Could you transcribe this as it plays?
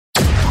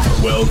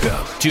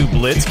Welcome to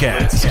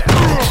BlitzCast,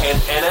 an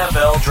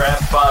NFL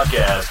draft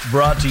podcast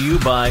brought to you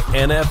by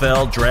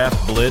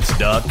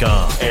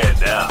NFLDraftBlitz.com.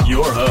 And now,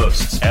 your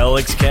hosts,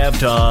 Alex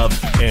Kavtov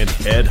and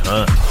Ed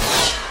Hunt.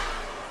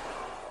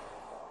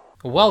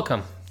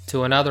 Welcome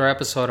to another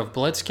episode of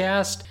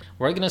BlitzCast.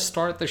 We're going to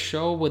start the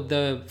show with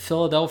the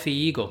Philadelphia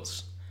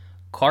Eagles.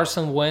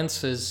 Carson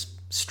Wentz is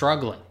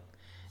struggling.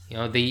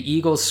 The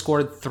Eagles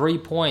scored 3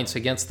 points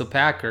against the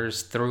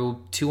Packers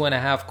through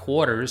 2.5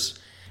 quarters.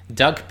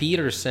 Doug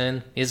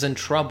Peterson is in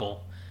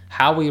trouble.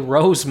 Howie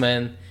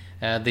Roseman,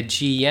 the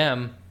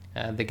GM,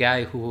 the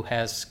guy who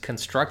has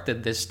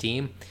constructed this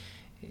team,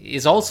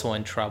 is also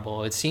in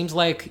trouble. It seems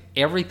like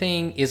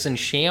everything is in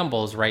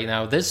shambles right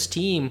now. This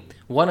team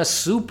won a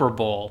Super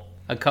Bowl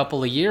a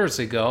couple of years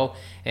ago,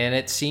 and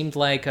it seemed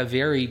like a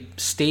very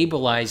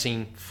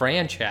stabilizing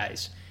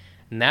franchise.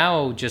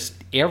 Now just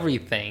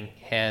everything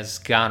has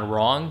gone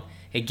wrong.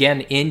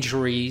 Again,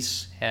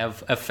 injuries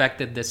have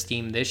affected this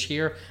team this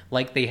year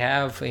like they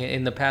have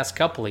in the past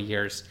couple of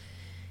years.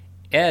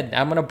 Ed,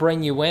 I'm going to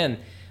bring you in.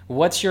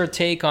 What's your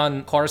take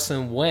on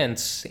Carson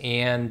Wentz,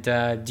 and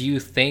do you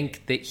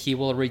think that he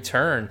will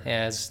return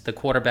as the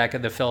quarterback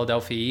of the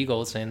Philadelphia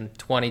Eagles in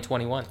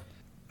 2021?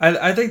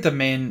 I think the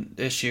main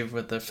issue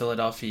with the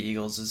Philadelphia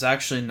Eagles is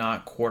actually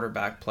not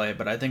quarterback play,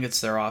 but I think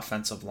it's their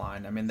offensive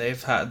line. I mean,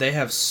 they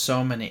have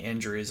so many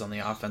injuries on the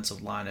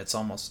offensive line. It's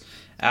almost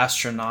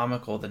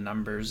astronomical, the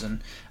numbers.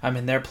 And I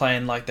mean, they're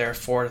playing like their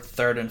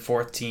third and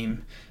fourth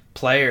team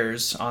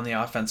players on the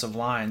offensive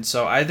line.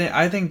 So I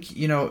think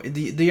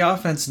the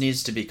offense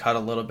needs to be cut a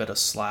little bit of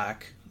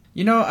slack.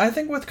 I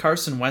think with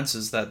Carson Wentz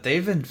is that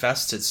they've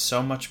invested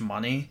so much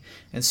money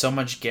and so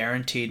much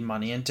guaranteed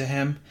money into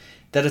him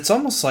that it's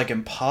almost like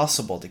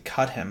impossible to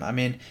cut him. I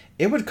mean,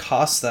 it would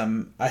cost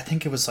them, I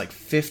think it was like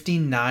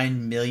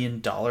 $59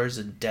 million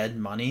in dead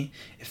money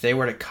if they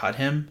were to cut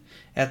him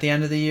at the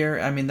end of the year.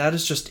 I mean, that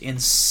is just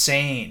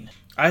insane.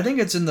 I think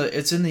it's in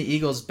the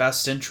Eagles'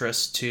 best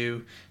interest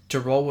to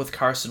roll with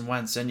Carson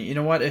Wentz. And you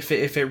know what? If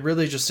it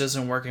really just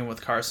isn't working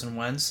with Carson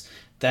Wentz,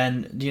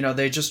 then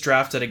they just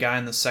drafted a guy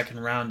in the second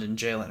round in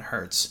Jalen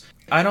Hurts.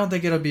 I don't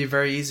think it'll be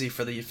very easy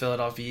for the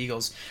Philadelphia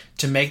Eagles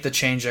to make the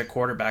change at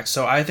quarterback.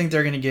 So I think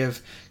they're going to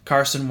give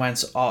Carson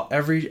Wentz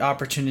every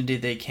opportunity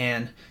they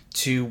can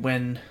to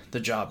win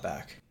the job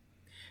back.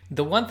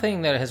 The one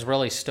thing that has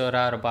really stood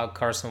out about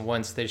Carson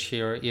Wentz this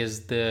year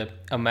is the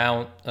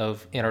amount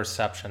of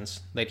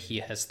interceptions that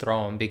he has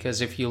thrown. Because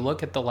if you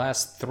look at the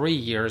last 3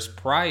 years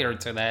prior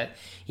to that,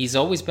 he's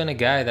always been a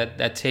guy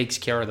that takes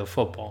care of the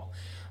football.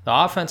 The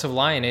offensive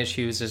line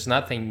issues is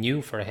nothing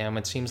new for him.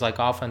 It seems like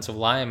offensive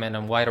linemen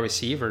and wide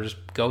receivers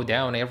go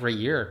down every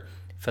year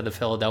for the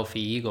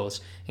Philadelphia Eagles.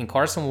 And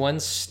Carson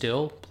Wentz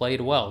still played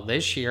well.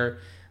 This year,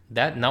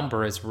 that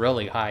number is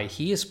really high.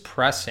 He is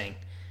pressing,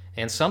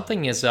 and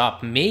something is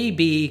up.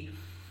 Maybe,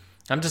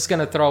 I'm just going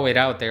to throw it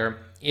out there,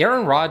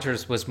 Aaron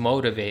Rodgers was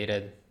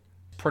motivated.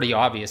 Pretty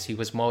obvious he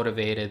was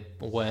motivated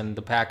when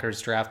the Packers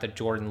drafted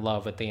Jordan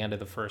Love at the end of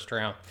the first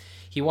round.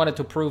 He wanted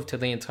to prove to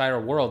the entire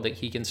world that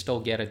he can still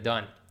get it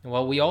done.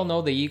 Well, we all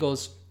know the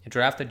Eagles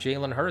drafted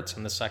Jalen Hurts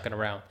in the second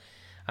round.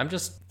 I'm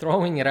just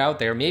throwing it out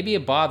there. Maybe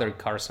it bothered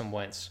Carson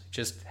Wentz,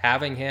 just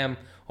having him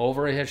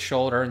over his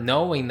shoulder,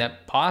 knowing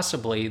that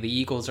possibly the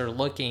Eagles are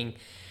looking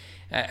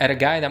at a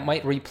guy that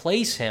might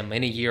replace him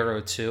in a year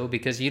or two,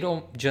 because you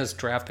don't just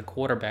draft a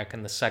quarterback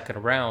in the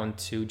second round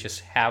to just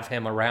have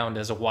him around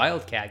as a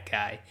wildcat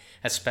guy,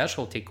 a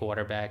specialty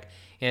quarterback.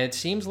 And it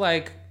seems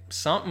like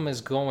something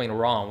is going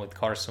wrong with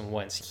Carson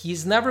Wentz.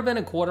 He's never been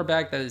a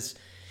quarterback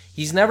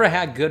he's never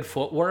had good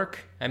footwork.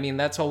 I mean,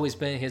 that's always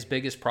been his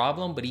biggest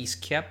problem, but he's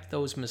kept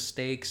those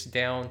mistakes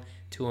down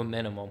to a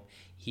minimum.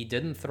 He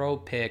didn't throw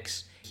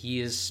picks.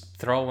 He is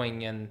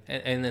throwing an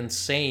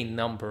insane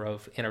number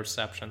of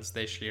interceptions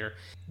this year.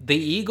 The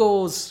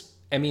Eagles,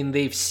 I mean,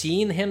 they've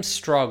seen him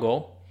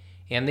struggle,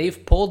 and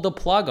they've pulled the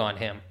plug on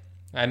him.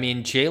 I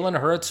mean, Jalen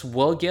Hurts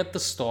will get the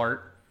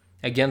start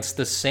against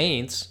the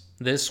Saints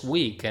this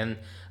week, and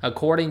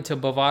according to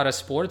Bovada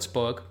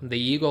Sportsbook, the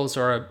Eagles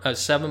are a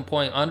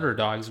 7-point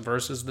underdogs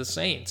versus the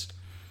Saints.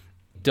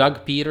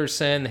 Doug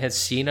Peterson has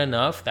seen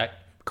enough. That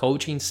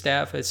coaching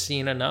staff has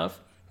seen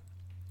enough.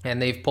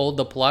 And they've pulled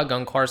the plug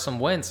on Carson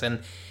Wentz.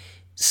 And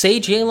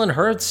say Jalen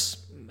Hurts,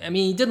 I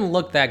mean, he didn't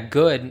look that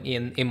good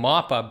in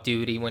mop-up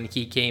duty when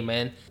he came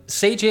in.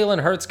 Say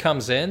Jalen Hurts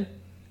comes in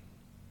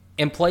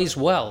and plays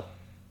well.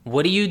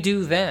 What do you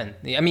do then?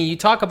 I mean, you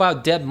talk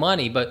about dead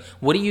money, but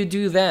what do you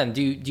do then?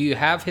 Do you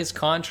have his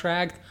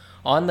contract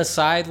on the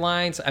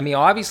sidelines? I mean,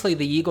 obviously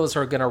the Eagles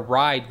are going to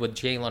ride with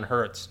Jalen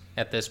Hurts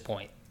at this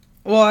point.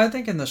 Well, I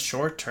think in the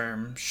short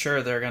term,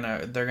 sure, they're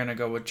gonna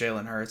go with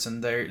Jalen Hurts,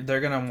 and they're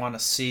gonna want to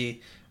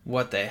see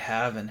what they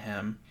have in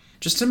him.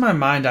 Just in my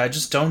mind, I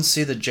just don't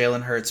see the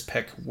Jalen Hurts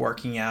pick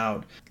working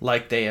out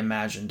like they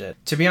imagined it.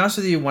 To be honest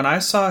with you, when I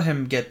saw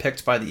him get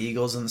picked by the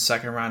Eagles in the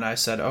second round, I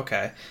said,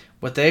 okay,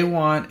 what they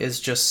want is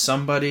just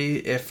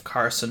somebody if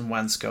Carson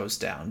Wentz goes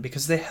down,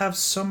 because they have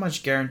so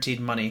much guaranteed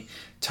money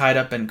tied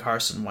up in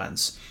Carson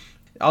Wentz.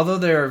 although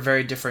there are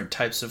very different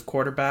types of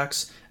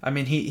quarterbacks, I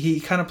mean, he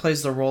kind of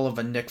plays the role of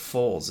a Nick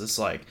Foles. It's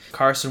like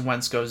Carson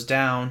Wentz goes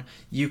down,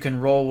 you can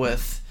roll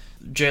with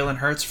Jalen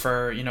Hurts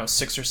for,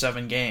 6 or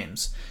 7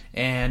 games.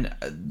 And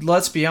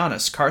let's be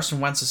honest, Carson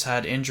Wentz has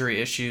had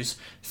injury issues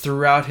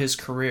throughout his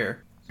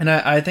career. And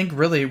I think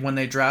really when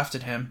they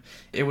drafted him,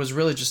 it was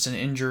really just an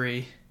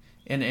injury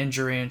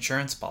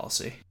insurance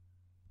policy.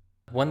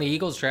 When the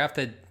Eagles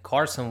drafted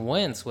Carson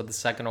Wentz with the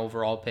second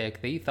overall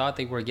pick, they thought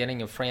they were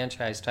getting a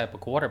franchise type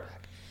of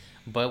quarterback.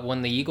 But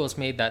when the Eagles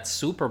made that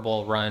Super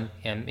Bowl run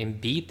and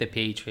beat the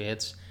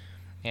Patriots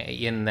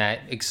in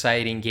that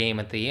exciting game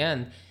at the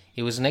end,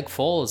 it was Nick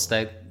Foles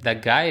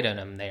that guided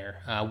him there.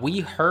 We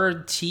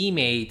heard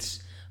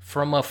teammates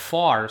from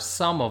afar,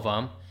 some of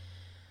them,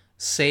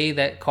 say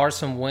that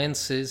Carson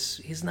Wentz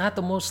is not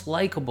the most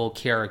likable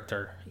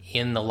character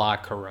in the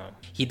locker room.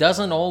 He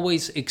doesn't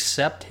always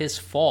accept his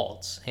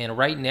faults, and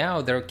right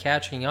now they're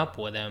catching up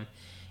with him.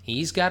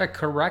 He's got to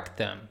correct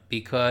them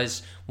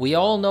because we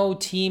all know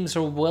teams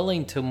are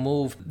willing to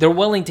move. They're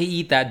willing to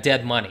eat that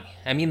dead money.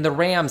 I mean, the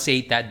Rams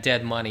ate that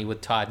dead money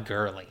with Todd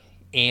Gurley.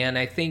 And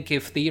I think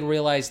if they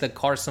realize that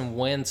Carson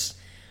Wentz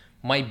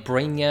might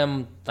bring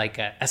him like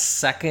a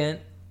second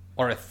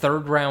or a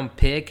third round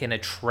pick in a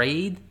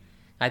trade,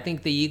 I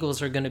think the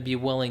Eagles are going to be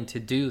willing to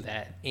do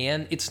that.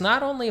 And it's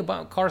not only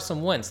about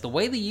Carson Wentz. The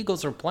way the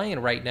Eagles are playing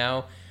right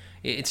now,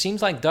 it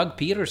seems like Doug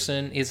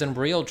Peterson is in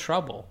real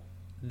trouble.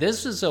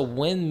 This is a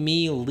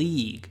win-me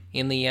league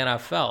in the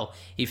NFL.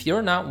 If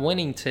you're not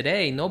winning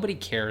today, nobody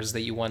cares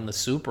that you won the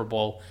Super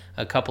Bowl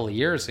a couple of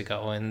years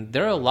ago. And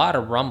there are a lot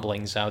of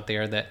rumblings out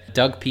there that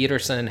Doug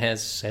Peterson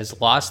has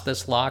lost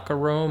this locker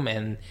room,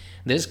 and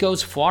this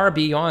goes far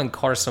beyond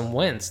Carson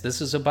Wentz.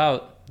 This is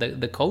about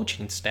the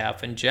coaching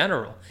staff in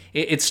general.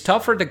 It's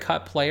tougher to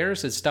cut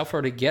players. It's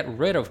tougher to get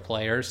rid of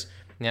players.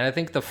 And I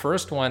think the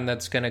first one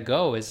that's going to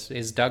go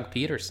is Doug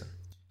Peterson.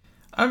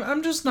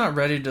 I'm just not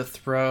ready to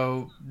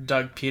throw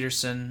Doug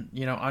Peterson,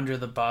 under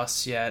the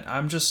bus yet.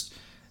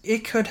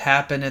 It could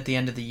happen at the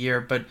end of the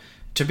year, but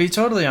to be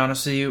totally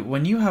honest with you,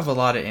 when you have a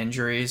lot of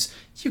injuries,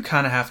 you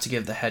kind of have to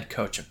give the head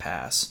coach a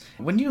pass.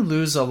 When you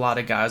lose a lot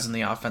of guys on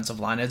the offensive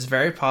line, it's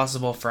very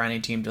possible for any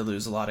team to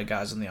lose a lot of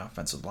guys on the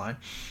offensive line.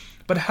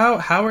 But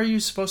how are you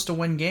supposed to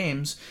win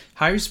games?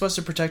 How are you supposed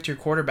to protect your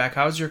quarterback?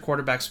 How is your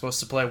quarterback supposed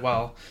to play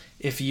well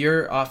if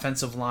your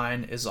offensive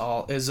line is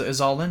all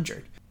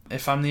injured?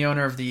 If I'm the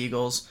owner of the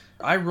Eagles,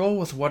 I roll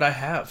with what I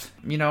have,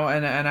 and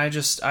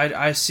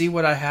I see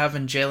what I have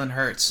in Jalen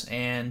Hurts,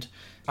 and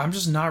I'm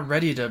just not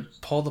ready to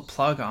pull the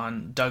plug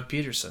on Doug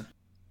Peterson.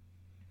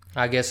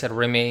 I guess it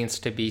remains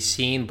to be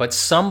seen, but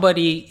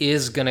somebody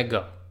is going to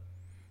go.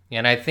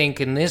 And I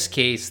think in this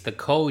case, the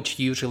coach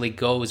usually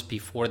goes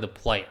before the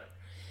player,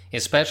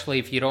 especially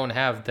if you don't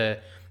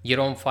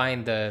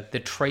find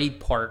the trade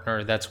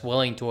partner that's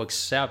willing to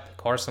accept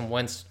Carson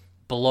Wentz's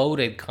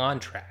bloated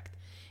contract.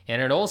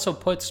 And it also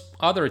puts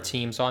other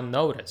teams on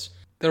notice.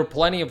 There are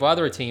plenty of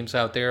other teams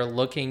out there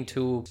looking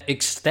to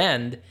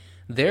extend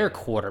their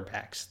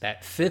quarterbacks,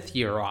 that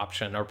fifth-year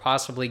option, or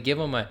possibly give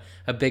them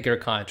a bigger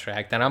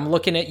contract. And I'm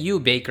looking at you,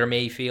 Baker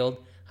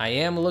Mayfield. I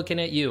am looking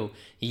at you.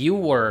 You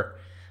were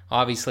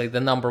obviously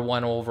the number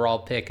 1 overall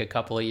pick a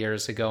couple of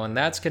years ago, and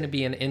that's going to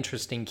be an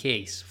interesting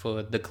case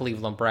for the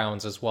Cleveland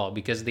Browns as well,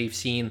 because they've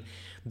seen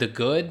the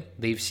good,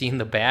 they've seen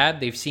the bad,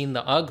 they've seen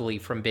the ugly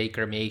from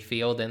Baker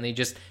Mayfield, and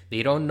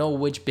they don't know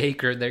which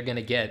Baker they're going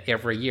to get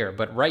every year.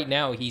 But right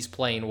now, he's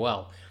playing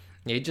well.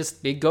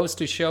 It goes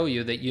to show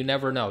you that you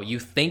never know. You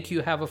think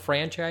you have a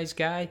franchise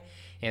guy,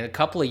 and a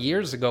couple of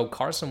years ago,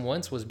 Carson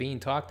Wentz was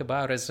being talked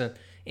about as an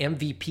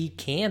MVP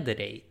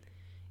candidate.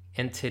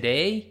 And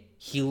today,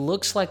 he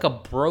looks like a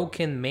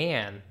broken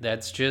man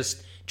that's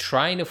just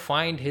trying to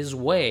find his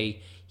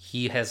way.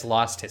 He has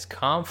lost his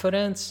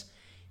confidence.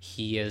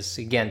 He is,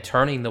 again,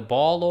 turning the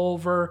ball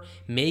over,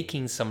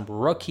 making some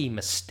rookie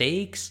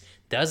mistakes,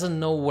 doesn't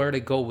know where to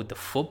go with the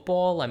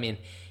football. I mean,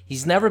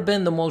 he's never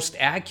been the most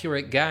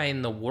accurate guy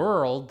in the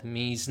world. I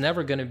mean, he's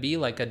never going to be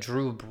like a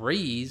Drew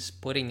Brees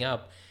putting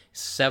up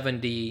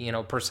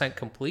 70%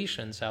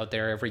 completions out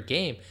there every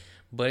game.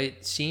 But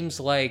it seems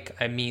like,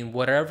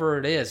 whatever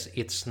it is,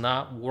 it's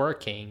not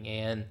working,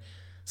 and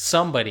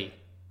somebody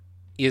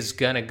is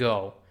going to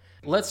go.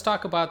 Let's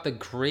talk about the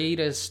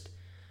greatest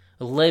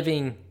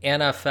living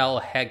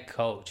NFL head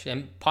coach,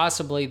 and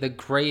possibly the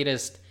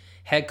greatest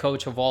head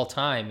coach of all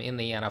time in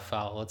the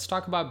NFL. Let's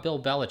talk about Bill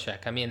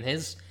Belichick.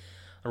 His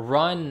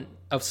run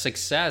of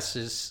success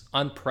is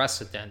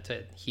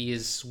unprecedented. He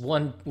is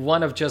one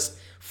of just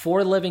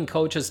 4 living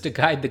coaches to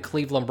guide the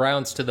Cleveland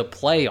Browns to the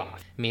playoff.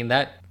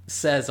 That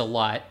says a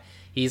lot.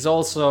 He's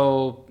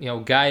also,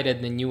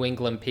 guided the New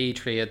England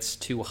Patriots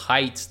to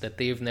heights that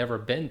they've never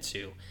been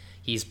to.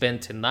 He's been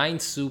to 9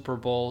 Super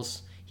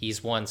Bowls.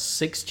 He's won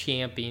 6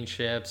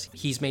 championships.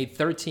 He's made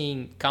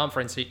 13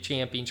 conference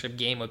championship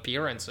game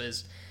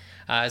appearances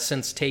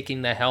since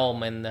taking the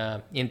helm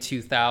in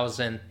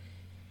 2000.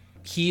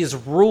 He has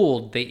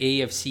ruled the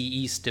AFC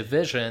East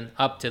division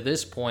up to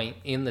this point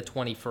in the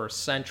 21st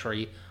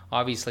century.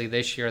 Obviously,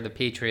 this year the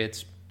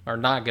Patriots are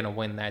not going to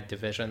win that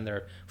division.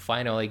 They're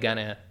finally going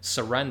to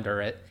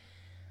surrender it.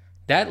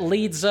 That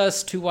leads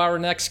us to our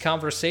next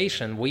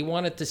conversation. We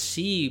wanted to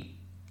see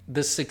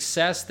the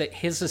success that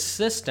his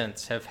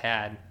assistants have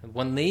had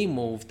when they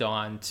moved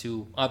on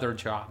to other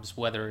jobs,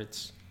 whether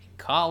it's in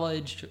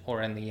college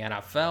or in the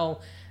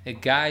NFL, the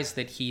guys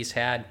that he's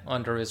had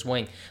under his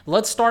wing.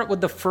 Let's start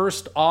with the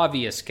first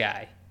obvious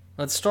guy.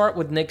 Let's start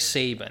with Nick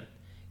Saban,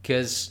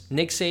 because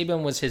Nick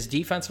Saban was his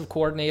defensive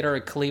coordinator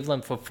at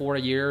Cleveland for 4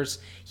 years.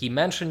 He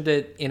mentioned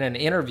it in an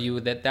interview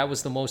that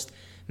was the most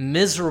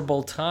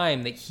miserable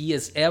time that he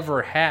has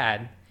ever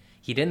had.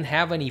 He didn't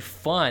have any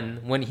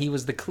fun when he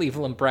was the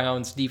Cleveland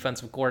Browns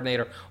defensive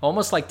coordinator,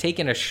 almost like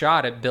taking a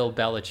shot at Bill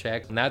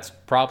Belichick. And that's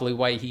probably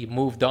why he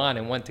moved on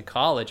and went to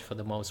college for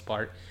the most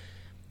part.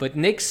 But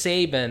Nick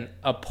Saban,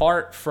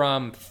 apart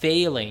from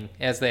failing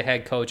as the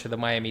head coach of the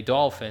Miami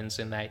Dolphins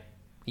in that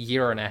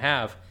year and a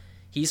half,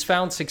 he's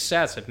found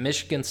success at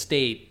Michigan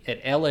State,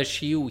 at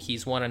LSU,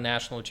 he's won a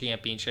national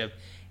championship.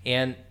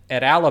 And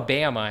at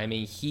Alabama, I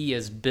mean, he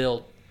has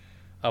built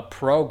a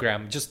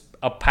program, just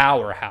a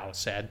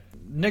powerhouse, Ed.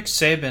 Nick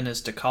Saban is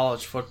to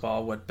college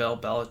football what Bill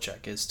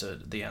Belichick is to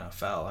the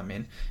NFL. I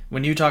mean,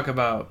 when you talk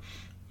about,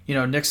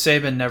 Nick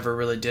Saban never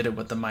really did it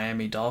with the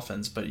Miami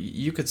Dolphins, but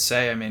you could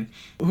say, I mean,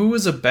 who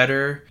was a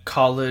better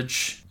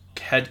college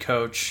head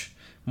coach,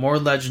 more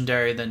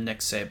legendary than Nick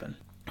Saban?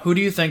 Who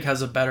do you think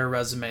has a better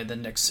resume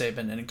than Nick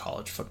Saban in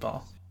college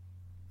football?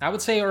 I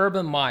would say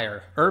Urban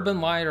Meyer. Urban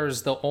Meyer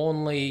is the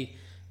only...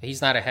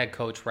 He's not a head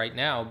coach right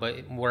now,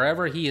 but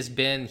wherever he has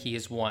been, he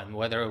has won.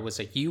 Whether it was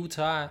at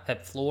Utah,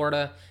 at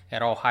Florida,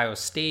 at Ohio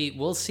State.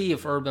 We'll see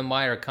if Urban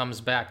Meyer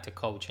comes back to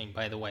coaching,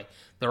 by the way.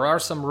 There are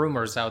some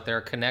rumors out there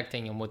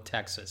connecting him with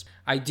Texas.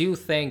 I do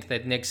think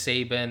that Nick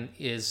Saban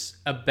is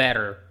a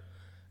better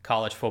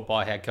college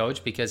football head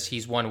coach because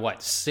he's won,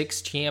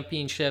 6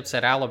 championships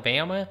at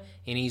Alabama,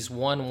 and he's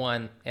won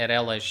one at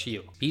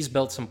LSU. He's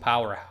built some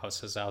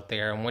powerhouses out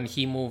there, and when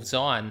he moves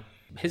on,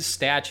 his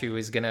statue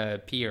is going to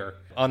appear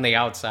on the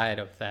outside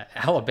of that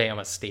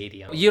Alabama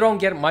stadium. You don't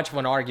get much of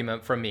an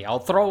argument from me. I'll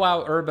throw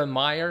out Urban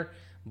Meyer,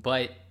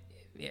 but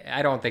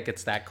I don't think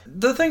it's that.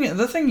 The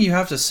thing you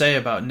have to say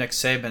about Nick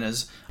Saban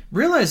is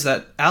realize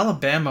that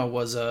Alabama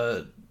was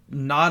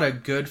not a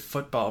good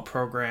football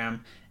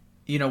program,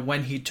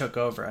 when he took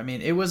over. I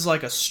mean, it was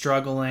like it was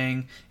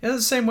the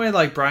same way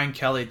like Brian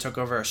Kelly took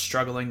over a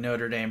struggling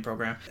Notre Dame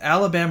program.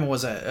 Alabama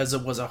was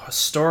a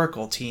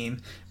historical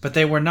team, but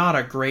they were not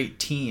a great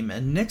team,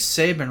 and Nick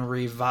Saban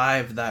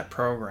revived that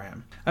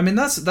program. I mean,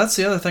 that's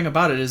the other thing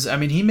about it is, I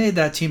mean, he made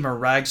that team a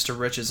rags to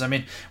riches. I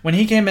mean, when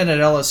he came in at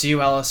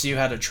LSU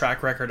had a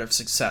track record of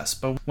success,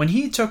 but when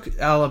he took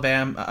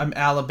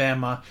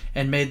Alabama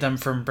and made them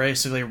from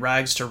basically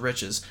rags to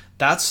riches,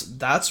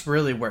 that's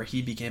really where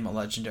he became a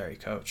legendary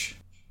coach.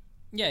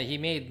 Yeah, he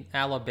made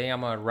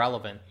Alabama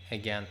relevant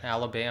again.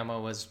 Alabama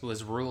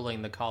was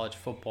ruling the college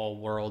football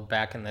world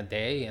back in the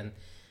day and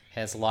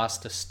has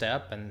lost a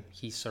step, and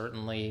he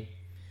certainly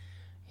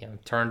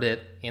turned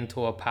it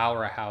into a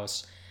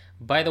powerhouse.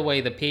 By the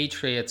way, the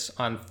Patriots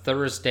on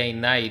Thursday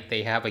night,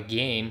 they have a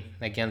game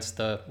against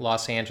the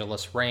Los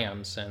Angeles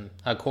Rams, and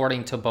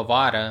according to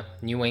Bovada,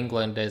 New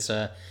England is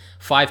a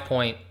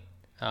 5-point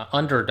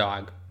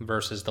underdog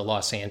versus the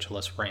Los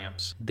Angeles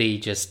Rams. They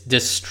just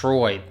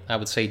destroyed, I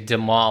would say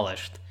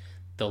demolished,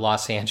 the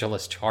Los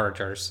Angeles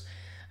Chargers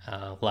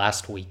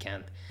last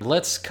weekend.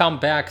 Let's come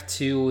back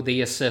to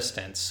the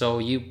assistants. So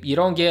you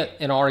don't get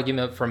an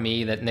argument from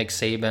me that Nick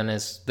Saban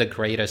is the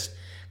greatest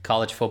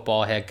college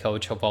football head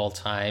coach of all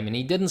time, and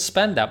he didn't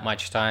spend that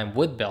much time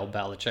with Bill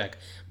Belichick.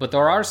 But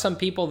there are some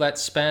people that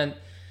spent,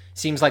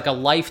 seems like a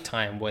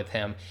lifetime with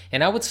him.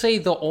 And I would say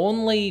the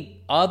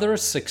only other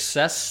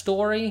success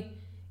story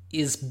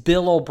is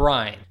Bill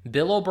O'Brien.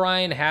 Bill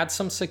O'Brien had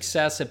some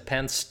success at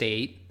Penn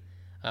State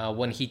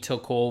when he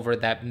took over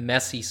that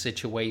messy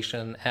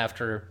situation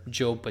after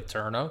Joe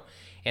Paterno.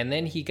 And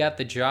then he got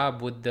the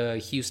job with the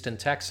Houston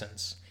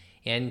Texans.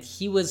 And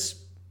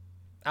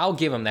I'll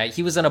give him that.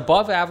 He was an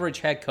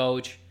above-average head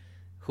coach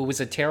who was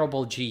a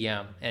terrible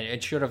GM, and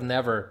it should have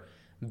never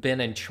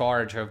been in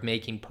charge of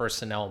making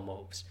personnel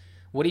moves.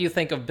 What do you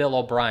think of Bill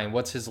O'Brien?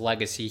 What's his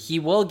legacy? He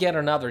will get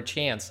another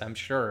chance, I'm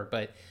sure,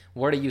 but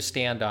where do you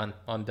stand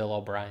on Bill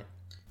O'Brien?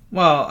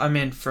 Well, I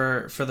mean,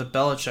 for the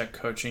Belichick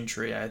coaching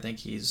tree, I think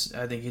he's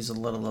a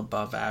little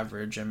above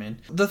average. I mean,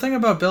 the thing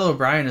about Bill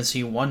O'Brien is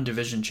he won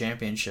division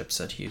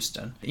championships at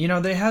Houston.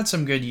 They had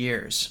some good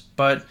years,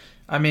 but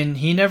I mean,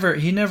 he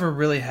never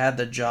really had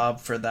the job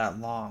for that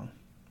long.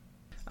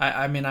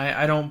 I mean,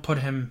 I don't put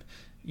him,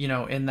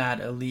 in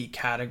that elite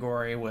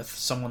category with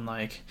someone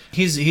like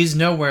he's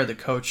nowhere the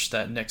coach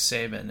that Nick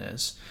Saban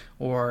is.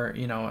 Or,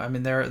 I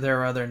mean,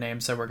 there are other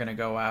names that we're going to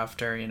go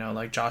after,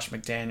 like Josh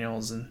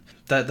McDaniels, and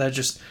that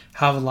just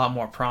have a lot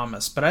more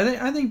promise. But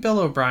I think Bill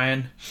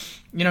O'Brien,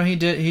 he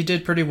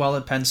did pretty well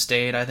at Penn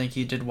State. I think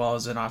he did well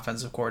as an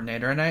offensive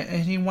coordinator,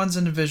 and he won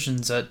some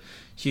divisions at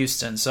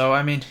Houston. So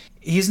I mean,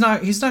 he's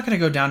not going to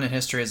go down in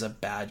history as a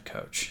bad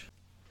coach.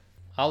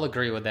 I'll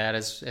agree with that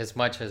as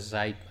much as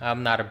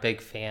I'm not a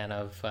big fan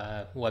of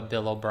what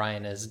Bill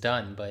O'Brien has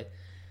done. But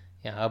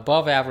yeah,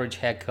 above average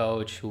head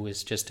coach who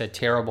is just a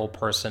terrible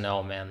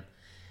personnel man.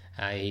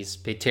 He's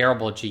a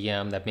terrible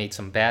GM that made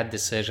some bad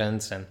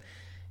decisions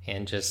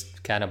and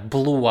just kind of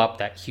blew up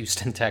that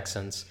Houston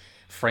Texans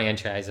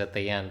franchise at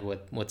the end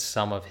with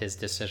some of his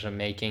decision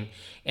making.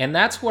 And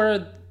that's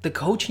where the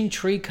coaching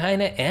tree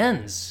kind of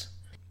ends.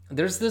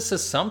 There's this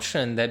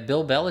assumption that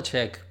Bill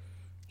Belichick,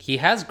 he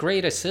has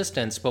great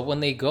assistants, but when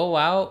they go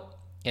out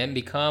and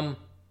become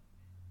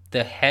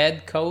the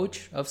head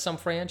coach of some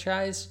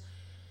franchise,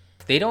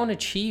 they don't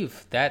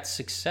achieve that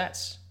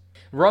success.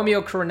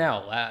 Romeo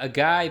Crennel, a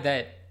guy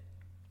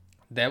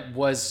that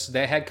was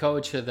the head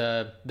coach of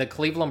the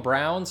Cleveland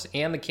Browns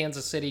and the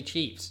Kansas City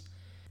Chiefs.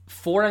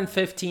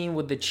 4-15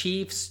 with the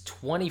Chiefs,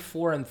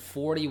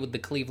 24-40 with the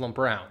Cleveland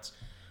Browns.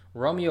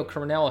 Romeo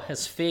Crennel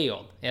has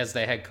failed as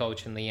the head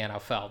coach in the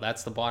NFL.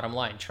 That's the bottom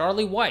line.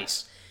 Charlie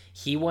Weiss,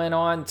 he went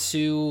on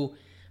to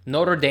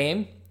Notre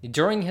Dame.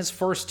 During his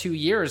first 2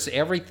 years,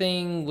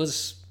 everything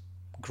was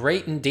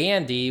great and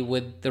dandy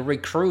with the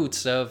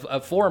recruits of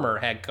a former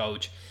head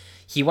coach.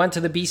 He went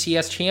to the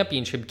BCS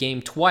championship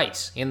game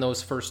twice in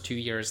those first 2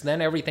 years.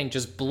 Then everything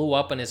just blew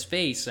up in his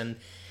face, and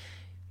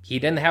he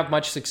didn't have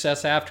much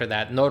success after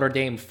that. Notre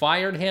Dame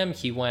fired him.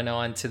 He went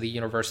on to the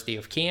University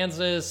of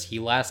Kansas. He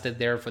lasted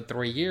there for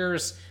 3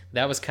 years.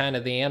 That was kind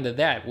of the end of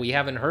that. We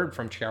haven't heard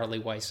from Charlie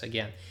Weiss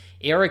again.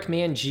 Eric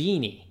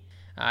Mangini,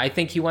 I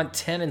think he went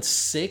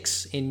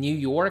 10-6 in New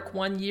York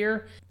one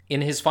year.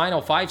 In his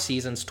final 5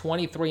 seasons,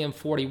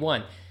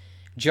 23-41.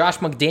 Josh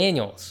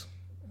McDaniels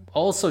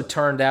also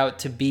turned out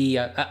to be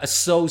a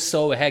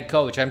so-so head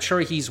coach. I'm sure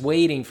he's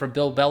waiting for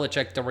Bill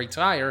Belichick to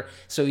retire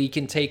so he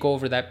can take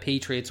over that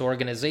Patriots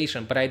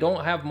organization. But I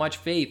don't have much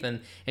faith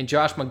in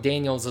Josh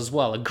McDaniels as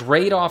well. A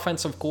great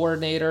offensive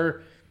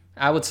coordinator,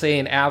 I would say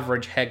an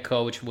average head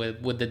coach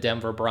with the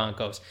Denver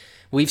Broncos.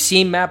 We've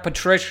seen Matt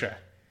Patricia.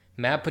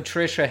 Matt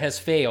Patricia has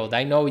failed.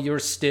 I know you're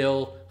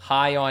still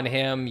high on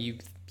him.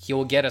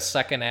 He'll get a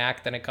second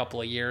act in a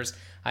couple of years.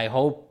 I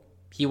hope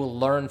he will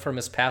learn from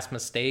his past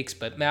mistakes,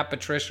 but Matt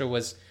Patricia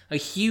was a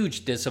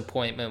huge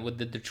disappointment with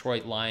the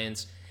Detroit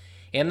Lions.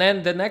 And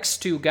then the next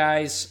two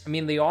guys, I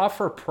mean, they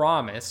offer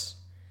promise.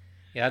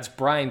 Yeah, that's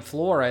Brian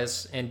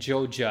Flores and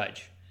Joe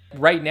Judge.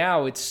 Right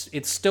now, it's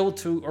still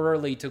too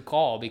early to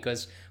call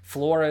because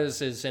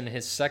Flores is in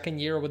his second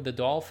year with the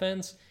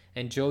Dolphins,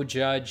 and Joe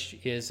Judge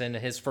is in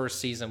his first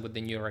season with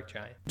the New York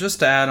Giants. Just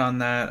to add on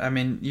that, I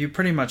mean, you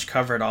pretty much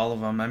covered all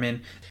of them. I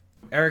mean,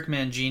 Eric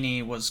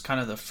Mangini was kind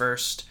of the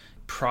first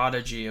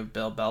prodigy of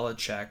Bill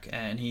Belichick,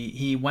 and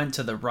he went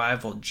to the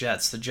rival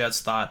Jets. The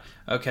Jets thought,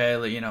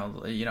 okay, you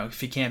know,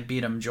 if you can't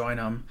beat him, join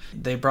him.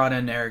 They brought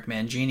in Eric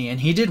Mangini,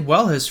 and he did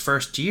well his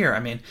first year. I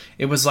mean,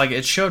 it was like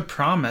it showed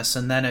promise,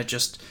 and then it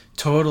just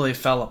totally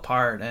fell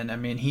apart. And I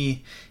mean,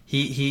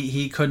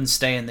 he couldn't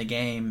stay in the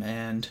game,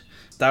 and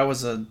that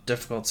was a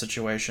difficult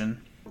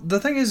situation. The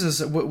thing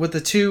is with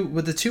the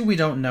two we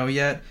don't know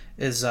yet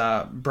is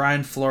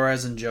Brian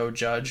Flores and Joe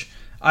Judge.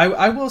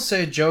 I will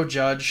say Joe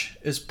Judge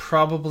is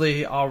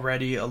probably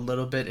already a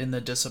little bit in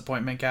the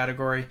disappointment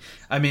category.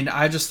 I mean,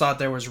 I just thought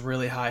there was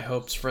really high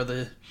hopes for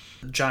the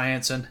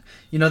Giants, and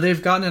you know,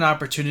 they've gotten an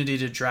opportunity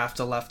to draft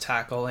a left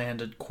tackle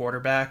and a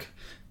quarterback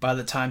by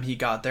the time he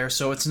got there.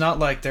 So it's not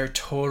like they're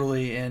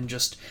totally in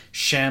just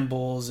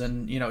shambles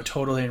and, you know,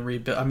 totally in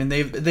rebuild. I mean,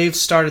 they've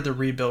started the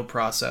rebuild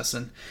process,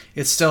 and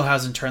it still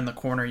hasn't turned the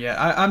corner yet.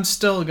 I'm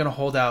still going to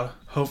hold out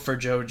hope for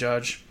Joe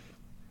Judge.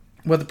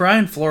 With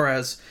Brian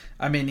Flores,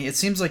 I mean, it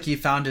seems like he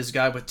found his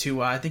guy with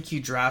Tua. I think he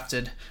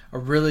drafted a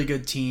really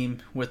good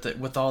team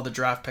with all the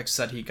draft picks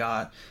that he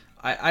got.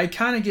 I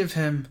kind of give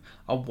him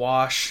a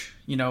wash,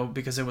 you know,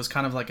 because it was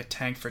kind of like a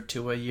tank for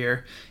Tua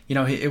year. You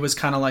know, it was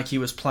kind of like he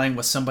was playing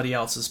with somebody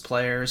else's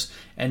players,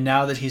 and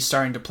now that he's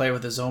starting to play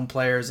with his own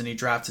players and he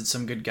drafted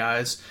some good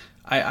guys,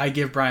 I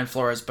give Brian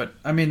Flores. But,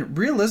 I mean,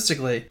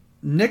 realistically,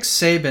 Nick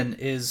Saban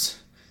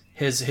is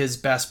his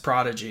best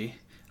prodigy,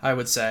 I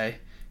would say.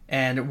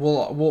 And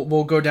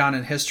we'll go down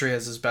in history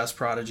as his best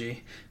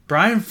prodigy.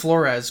 Brian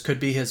Flores could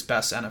be his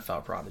best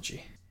NFL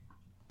prodigy.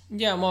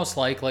 Yeah, most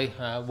likely.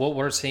 What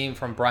we're seeing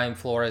from Brian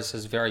Flores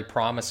is very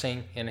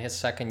promising in his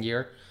second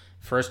year.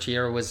 First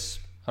year was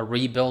a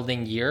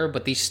rebuilding year,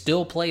 but they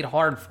still played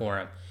hard for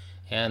him.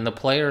 And the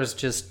players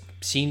just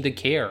seemed to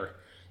care,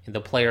 the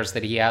players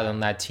that he had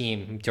on that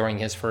team during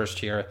his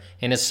first year.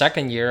 In his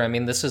second year, I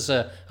mean, this is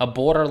a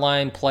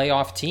borderline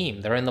playoff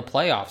team. They're in the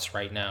playoffs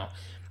right now.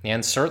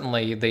 And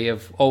certainly they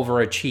have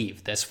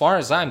overachieved. As far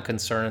as I'm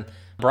concerned,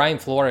 Brian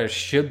Flores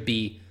should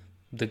be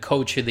the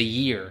coach of the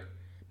year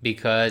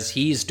because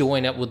he's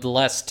doing it with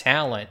less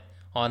talent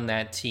on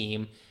that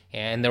team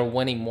and they're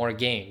winning more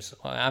games.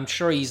 I'm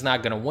sure he's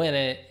not going to win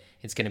it.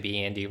 It's going to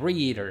be Andy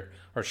Reid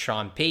or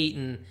Sean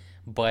Payton,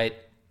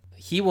 but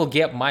he will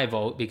get my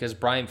vote because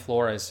Brian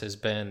Flores has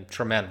been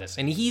tremendous.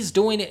 And he's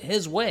doing it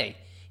his way.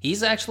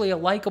 He's actually a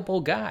likable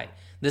guy.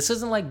 This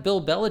isn't like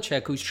Bill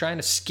Belichick who's trying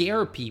to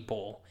scare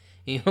people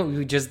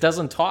who just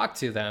doesn't talk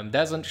to them,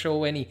 doesn't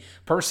show any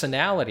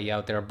personality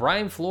out there.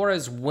 Brian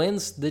Flores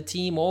wins the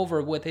team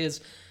over with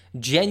his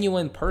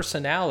genuine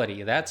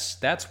personality.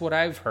 That's what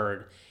I've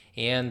heard.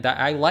 And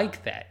I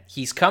like that.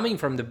 He's coming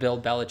from the Bill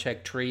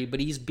Belichick tree, but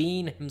he's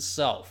being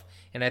himself.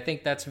 And I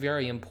think that's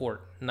very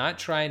important. Not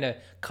trying to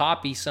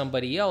copy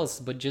somebody else,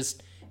 but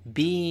just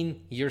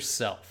being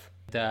yourself.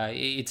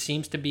 It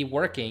seems to be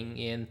working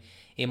in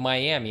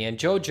Miami. And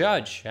Joe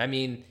Judge, I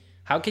mean,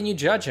 how can you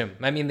judge him?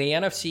 I mean, the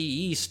NFC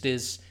East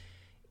is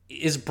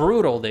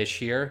brutal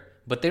this year,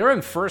 but they're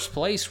in first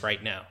place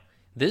right now.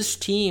 This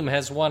team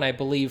has won, I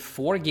believe,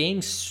 4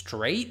 games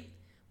straight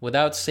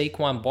without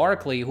Saquon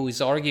Barkley, who is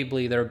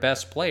arguably their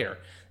best player.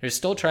 They're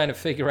still trying to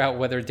figure out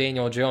whether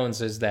Daniel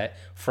Jones is that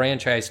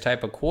franchise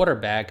type of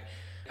quarterback.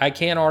 I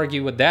can't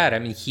argue with that. I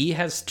mean, he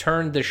has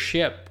turned the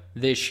ship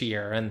this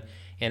year. And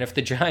if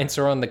the Giants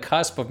are on the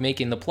cusp of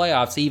making the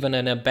playoffs, even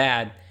in a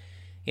bad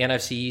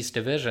NFC East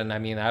division, I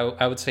mean,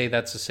 I would say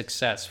that's a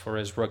success for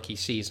his rookie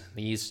season.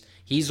 He's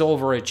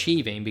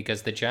overachieving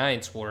because the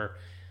Giants were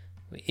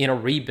in a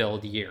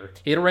rebuild year.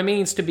 It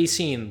remains to be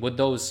seen with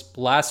those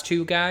last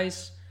 2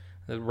 guys.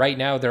 Right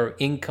now, they're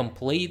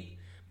incomplete.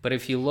 But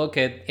if you look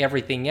at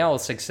everything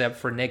else except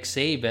for Nick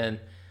Saban,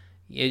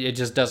 it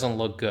just doesn't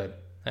look good.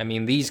 I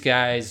mean, these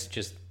guys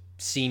just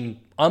seem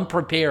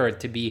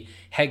unprepared to be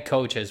head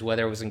coaches,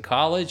 whether it was in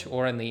college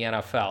or in the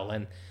NFL.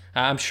 And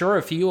I'm sure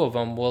a few of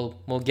them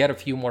will get a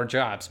few more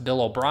jobs.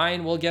 Bill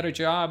O'Brien will get a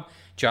job.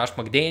 Josh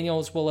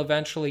McDaniels will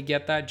eventually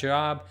get that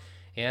job.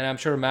 And I'm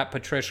sure Matt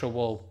Patricia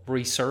will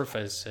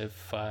resurface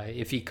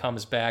if he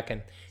comes back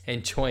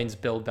and joins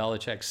Bill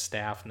Belichick's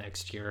staff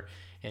next year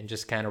and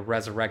just kind of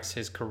resurrects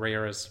his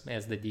career as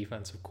the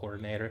defensive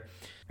coordinator.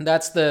 And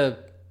that's the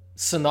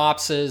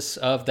synopsis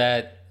of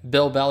that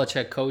Bill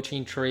Belichick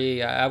coaching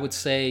tree. I would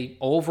say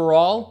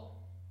overall,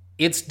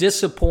 it's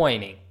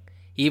disappointing,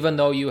 even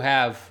though you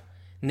have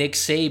Nick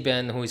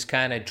Saban, who's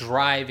kind of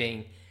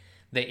driving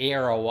the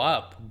arrow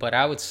up. But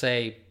I would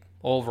say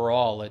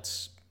overall,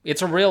 it's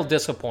a real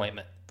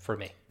disappointment for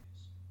me.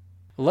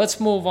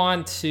 Let's move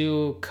on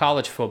to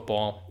college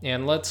football,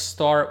 and let's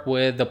start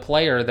with the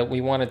player that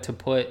we wanted to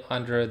put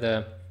under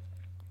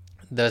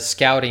the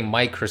scouting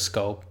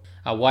microscope,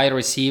 a wide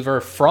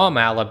receiver from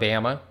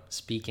Alabama.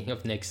 Speaking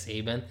of Nick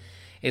Saban,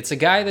 it's a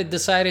guy that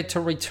decided to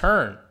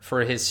return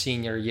for his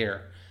senior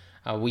year.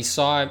 We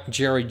saw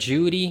Jerry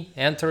Jeudy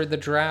enter the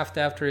draft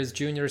after his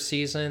junior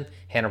season.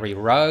 Henry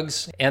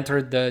Ruggs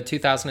entered the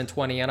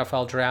 2020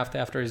 NFL draft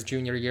after his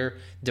junior year.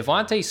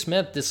 Devontae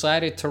Smith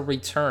decided to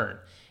return.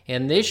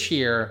 And this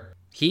year,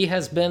 he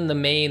has been the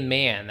main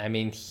man. I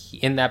mean,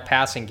 in that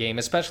passing game,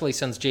 especially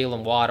since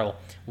Jalen Waddle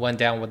went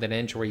down with an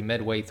injury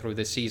midway through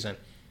the season.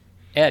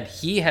 Ed,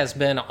 he has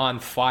been on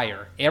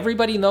fire.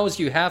 Everybody knows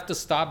you have to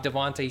stop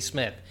Devontae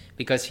Smith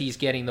because he's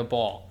getting the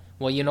ball.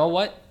 Well, you know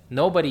what?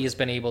 Nobody has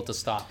been able to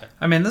stop him.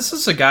 I mean, this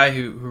is a guy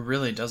who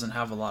really doesn't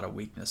have a lot of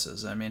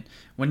weaknesses. I mean,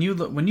 when you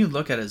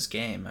look at his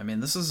game, I mean,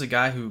 this is a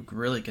guy who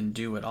really can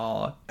do it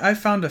all. I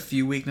found a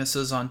few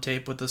weaknesses on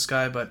tape with this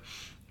guy, but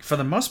for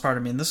the most part,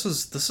 I mean, this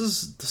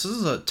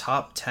is a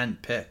top 10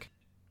 pick.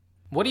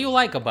 What do you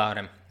like about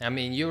him? I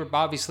mean, you're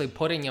obviously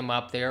putting him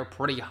up there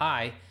pretty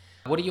high.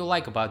 What do you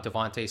like about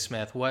Devontae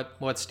Smith?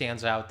 What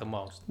stands out the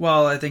most?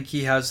 Well, I think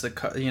he has the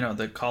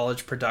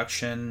college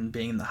production,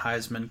 being in the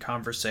Heisman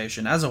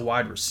conversation as a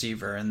wide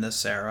receiver in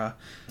this era.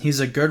 He's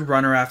a good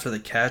runner after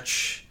the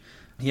catch.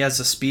 He has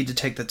the speed to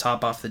take the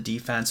top off the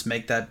defense,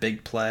 make that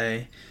big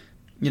play.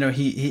 You know,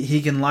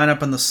 he can line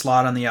up in the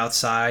slot on the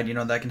outside. You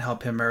know, that can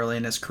help him early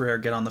in his career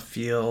get on the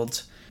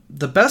field.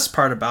 The best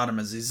part about him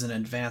is he's an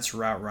advanced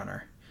route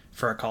runner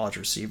for a college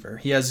receiver.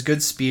 He has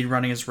good speed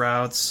running his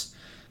routes,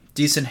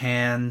 decent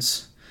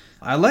hands.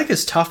 I like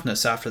his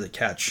toughness after the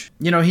catch.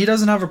 You know, he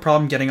doesn't have a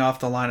problem getting off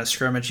the line of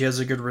scrimmage. He has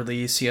a good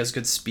release. He has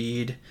good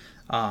speed.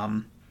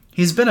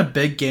 He's been a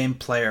big game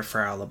player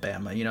for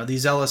Alabama. You know,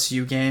 these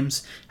LSU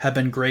games have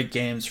been great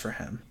games for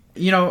him.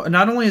 You know,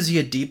 not only is he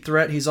a deep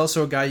threat, he's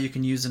also a guy you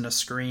can use in a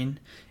screen,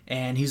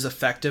 and he's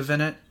effective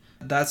in it.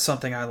 That's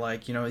something I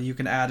like. You know, you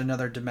can add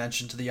another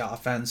dimension to the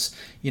offense.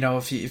 You know,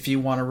 if you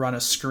want to run a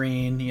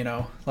screen, you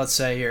know, let's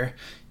say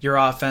your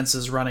offense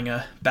is running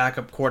a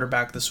backup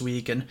quarterback this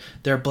week and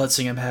they're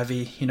blitzing him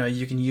heavy, you know,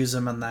 you can use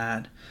him on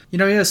that. You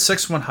know, he has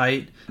 6'1"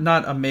 height.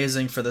 Not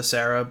amazing for this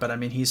era, but I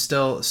mean, he's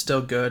still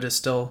good, is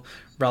still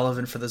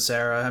relevant for this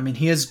era. I mean,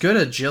 he has good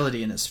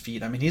agility in his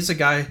feet. I mean, he's a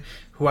guy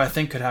who I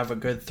think could have a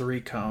good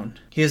 3-cone.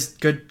 He has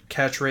good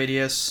catch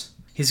radius.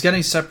 He's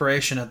getting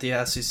separation at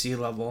the SEC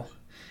level.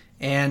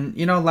 And,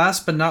 you know,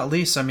 last but not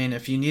least, I mean,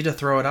 if you need to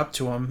throw it up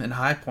to him and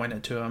high point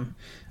it to him,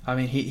 I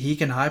mean, he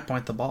can high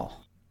point the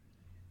ball.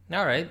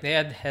 All right.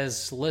 Ed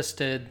has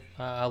listed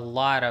a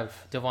lot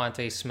of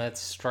Devontae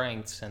Smith's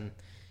strengths, and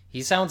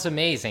he sounds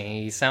amazing.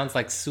 He sounds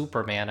like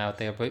Superman out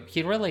there, but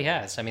he really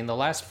has. I mean, the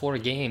last 4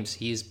 games,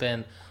 he's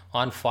been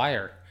on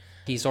fire.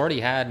 He's already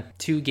had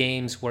 2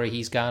 games where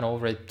he's gone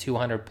over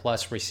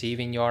 200-plus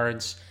receiving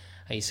yards.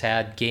 He's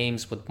had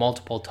games with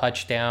multiple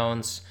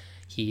touchdowns.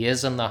 He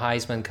is in the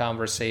Heisman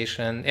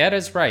conversation. Ed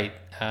is right.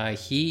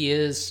 He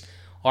is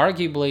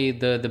arguably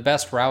the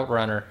best route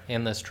runner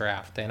in this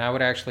draft. And I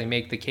would actually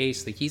make the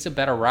case that he's a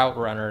better route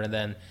runner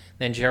than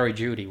Jerry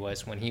Jeudy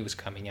was when he was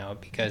coming out,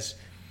 because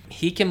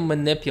he can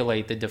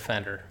manipulate the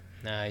defender.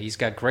 He's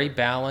got great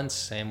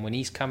balance, and when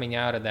he's coming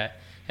out of that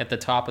at the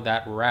top of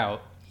that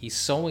route, he's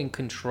so in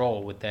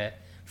control with that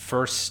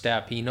first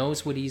step. He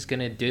knows what he's going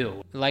to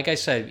do. Like I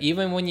said,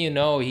 even when you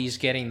know he's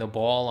getting the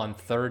ball on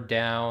third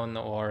down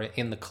or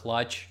in the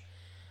clutch,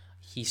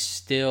 he's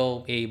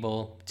still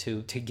able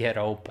to get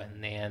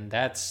open, and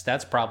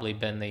that's probably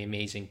been the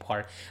amazing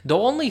part. The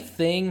only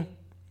thing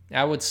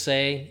I would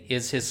say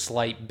is his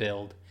slight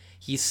build.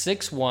 He's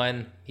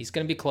 6'1". He's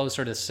going to be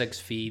closer to 6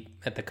 feet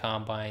at the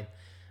combine,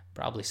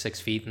 probably 6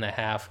 feet and a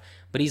half,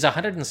 but he's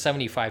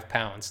 175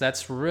 pounds.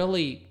 That's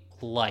really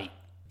light.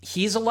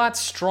 He's a lot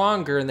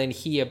stronger than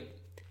he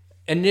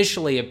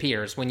initially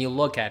appears when you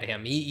look at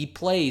him. He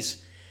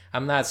plays,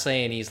 I'm not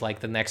saying he's like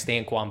the next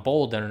Anquan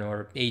Bolden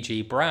or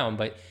A.J. Brown,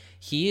 but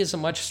he is a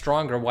much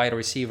stronger wide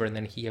receiver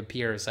than he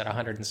appears at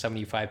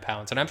 175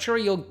 pounds. And I'm sure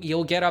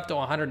you'll get up to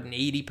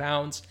 180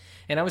 pounds.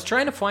 And I was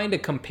trying to find a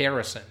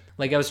comparison.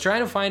 Like,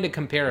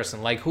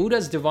 who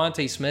does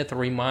Devontae Smith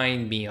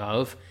remind me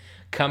of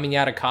coming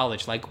out of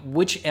college? Like,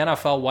 which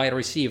NFL wide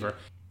receiver?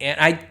 And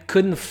I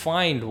couldn't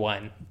find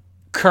one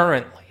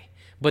currently.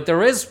 But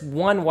there is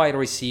one wide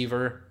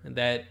receiver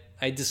that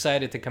I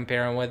decided to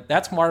compare him with.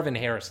 That's Marvin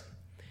Harrison.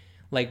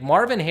 Like,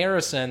 Marvin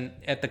Harrison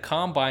at the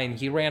combine,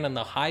 he ran in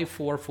the high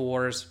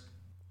 4.4s.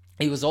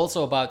 He was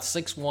also about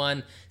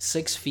 6'1",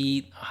 6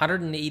 feet,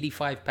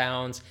 185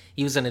 pounds.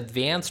 He was an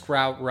advanced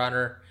route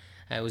runner.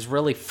 It was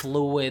really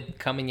fluid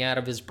coming out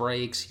of his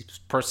breaks. He was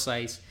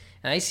precise.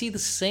 And I see the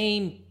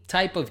same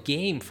type of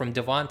game from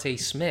Devontae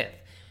Smith.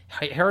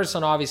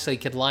 Harrison obviously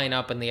could line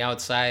up in the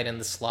outside and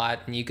the slot,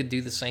 and you could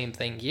do the same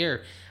thing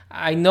here.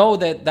 I know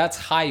that that's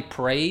high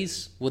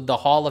praise with the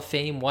Hall of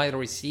Fame wide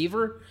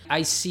receiver.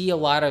 I see a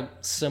lot of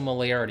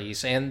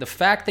similarities, and the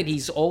fact that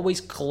he's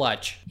always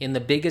clutch in the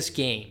biggest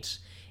games.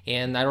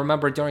 And I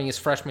remember during his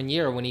freshman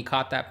year when he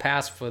caught that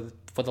pass for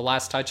the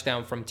last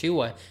touchdown from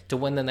Tua to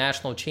win the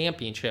national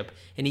championship,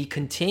 and he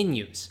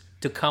continues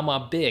to come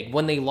up big.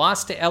 When they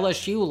lost to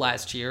LSU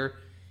last year,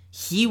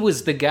 he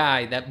was the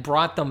guy that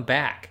brought them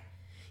back.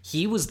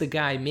 He was the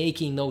guy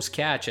making those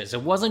catches.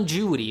 It wasn't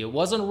Jeudy. It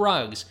wasn't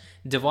Ruggs.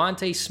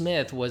 Devontae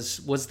Smith was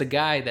the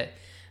guy that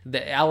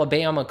the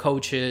Alabama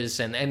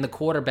coaches and the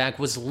quarterback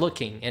was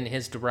looking in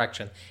his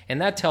direction.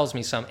 And that tells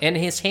me something. And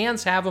his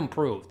hands have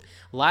improved.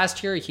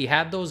 Last year, he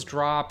had those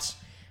drops,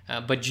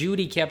 but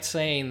Jeudy kept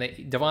saying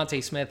that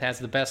Devontae Smith has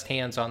the best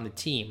hands on the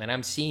team, and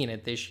I'm seeing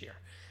it this year.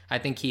 I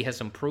think he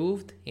has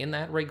improved in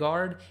that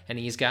regard, and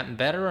he's gotten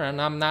better,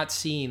 and I'm not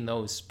seeing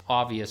those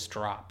obvious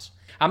drops.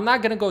 I'm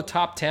not going to go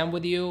top 10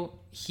 with you.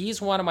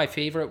 He's one of my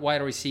favorite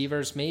wide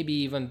receivers, maybe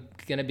even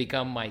going to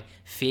become my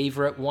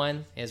favorite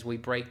one as we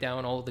break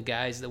down all the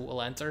guys that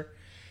will enter.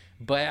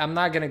 But I'm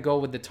not going to go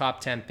with the top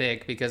 10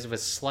 pick because of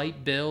his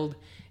slight build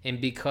and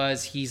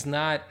because he's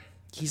not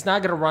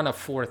going to run a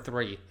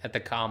 4.3 at the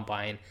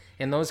combine.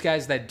 And those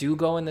guys that do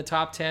go in the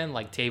top 10,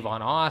 like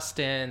Tavon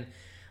Austin,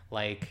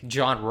 like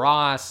John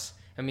Ross,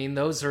 I mean,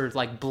 those are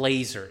like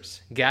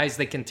blazers, guys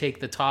that can take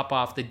the top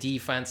off the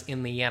defense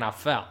in the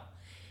NFL.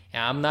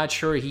 And I'm not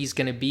sure he's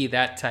going to be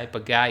that type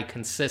of guy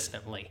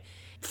consistently.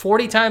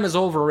 40 time is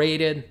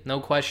overrated, no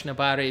question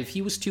about it. If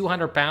he was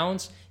 200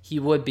 pounds, he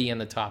would be in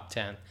the top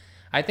 10.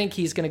 I think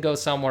he's going to go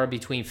somewhere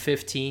between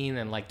 15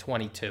 and like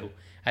 22.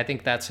 I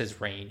think that's his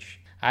range.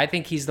 I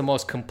think he's the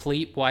most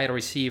complete wide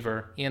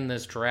receiver in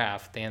this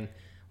draft. And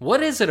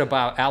what is it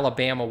about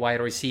Alabama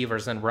wide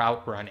receivers and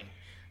route running?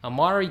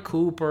 Amari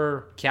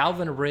Cooper,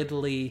 Calvin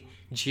Ridley,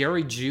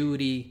 Jerry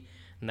Jeudy,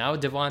 now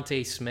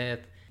Devontae Smith.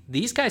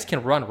 These guys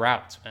can run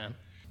routes, man.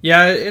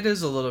 Yeah, it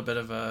is a little bit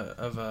of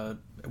a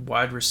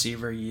wide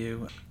receiver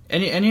you.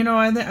 And you know,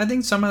 I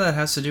think some of that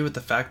has to do with the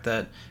fact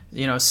that,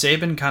 you know,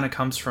 Saban kind of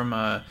comes from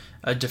a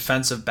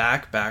defensive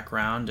back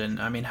background.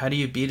 And, I mean, how do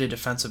you beat a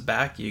defensive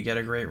back? You get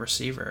a great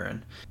receiver.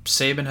 And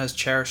Saban has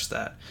cherished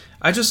that.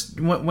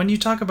 When you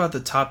talk about the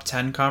top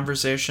 10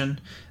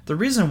 conversation, the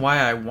reason why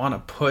I want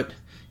to put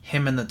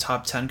him in the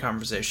top 10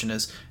 conversation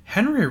is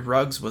Henry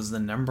Ruggs was the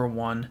number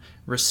one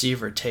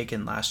receiver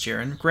taken last year.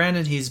 And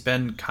granted, he's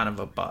been kind of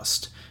a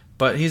bust.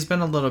 But he's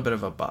been a little bit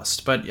of a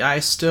bust. But I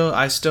still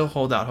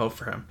hold out hope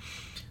for him.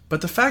 But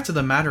the fact of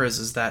the matter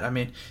is that, I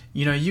mean,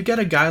 you know, you get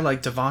a guy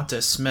like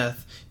Devonta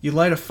Smith, you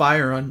light a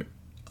fire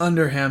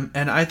under him,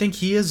 and I think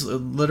he is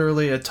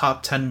literally a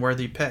top 10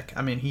 worthy pick.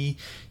 I mean,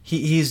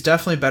 he's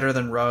definitely better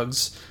than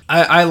Ruggs.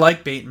 I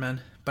like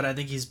Bateman, but I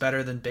think he's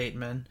better than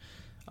Bateman.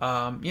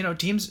 You know,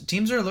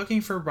 teams are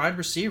looking for wide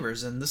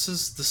receivers, and this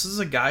is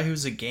a guy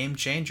who's a game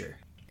changer.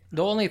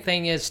 The only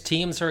thing is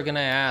teams are going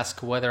to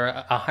ask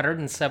whether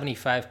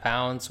 175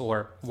 pounds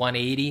or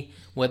 180,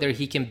 whether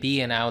he can be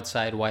an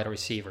outside wide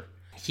receiver.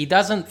 He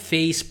doesn't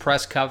face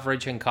press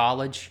coverage in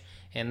college,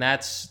 and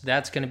that's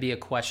going to be a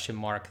question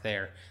mark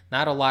there.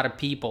 Not a lot of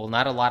people,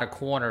 not a lot of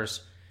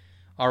corners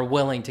are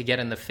willing to get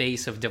in the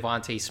face of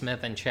Devontae Smith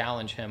and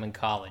challenge him in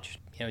college.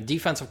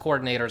 Defensive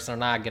coordinators are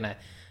not going to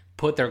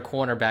put their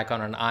cornerback on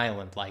an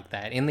island like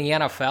that. In the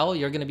NFL,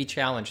 you're going to be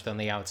challenged on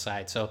the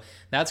outside. So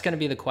that's going to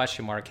be the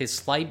question mark. His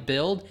slight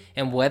build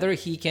and whether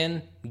he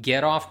can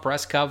get off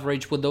press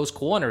coverage with those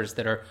corners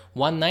that are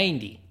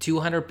 190,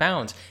 200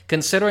 pounds,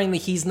 considering that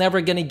he's never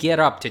going to get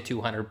up to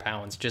 200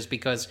 pounds just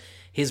because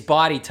his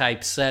body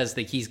type says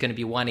that he's going to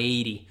be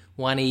 180,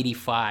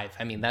 185.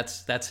 I mean,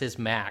 that's his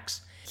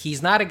max.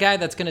 He's not a guy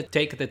that's going to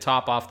take the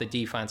top off the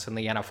defense in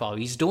the NFL.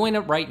 He's doing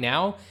it right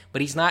now,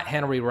 but he's not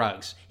Henry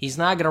Ruggs. He's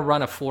not going to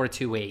run a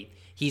 4.28.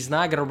 He's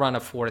not going to run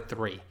a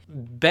 4.3.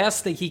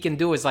 Best that he can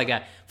do is like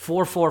a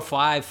 4.45,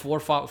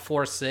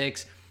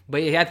 4.46,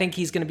 but I think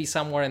he's going to be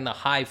somewhere in the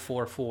high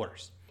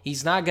 4.4s.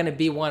 He's not going to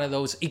be one of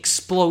those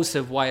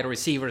explosive wide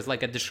receivers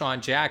like a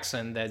Deshaun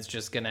Jackson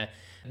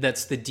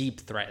that's the deep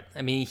threat.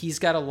 I mean, he's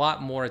got a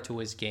lot more to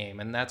his game,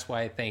 and that's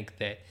why I think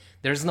that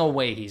there's no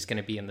way he's going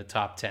to be in the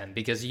top 10,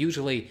 because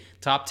usually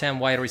top 10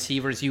 wide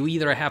receivers, you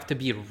either have to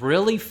be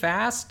really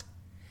fast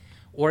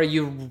or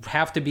you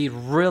have to be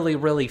really,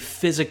 really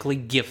physically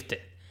gifted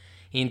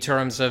in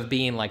terms of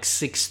being like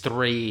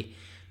 6'3",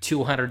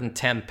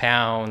 210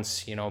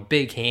 pounds,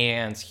 big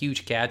hands,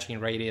 huge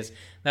catching radius.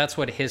 That's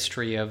what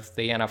history of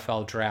the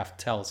NFL draft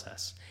tells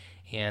us.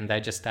 And I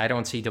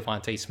don't see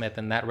Devontae Smith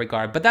in that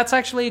regard. But that's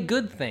actually a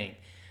good thing.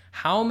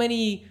 How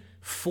many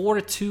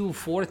 4.2,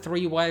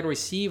 4.3 wide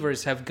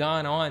receivers have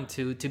gone on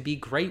to be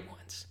great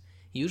ones?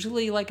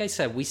 Usually, like I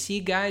said, we see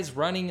guys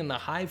running in the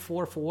high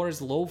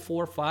 4.4s, low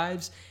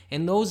 4.5s,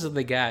 and those are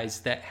the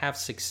guys that have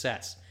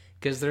success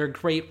because they're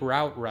great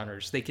route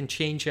runners. They can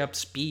change up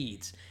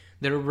speeds.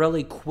 They're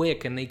really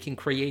quick and they can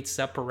create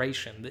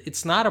separation.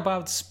 It's not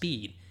about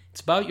speed.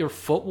 It's about your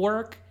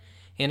footwork,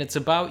 and it's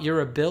about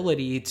your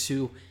ability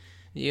to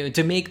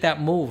make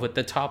that move at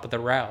the top of the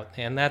route.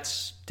 And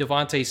that's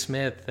Devontae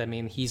Smith. I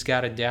mean, he's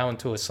got it down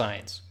to a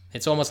science.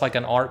 It's almost like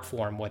an art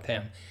form with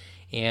him.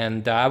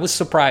 And I was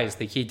surprised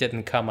that he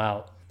didn't come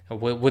out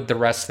with the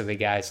rest of the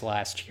guys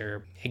last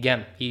year.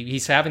 Again,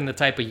 he's having the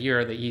type of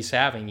year that he's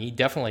having. He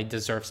definitely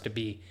deserves to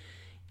be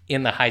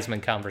in the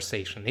Heisman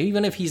conversation.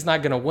 Even if he's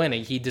not going to win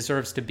it, he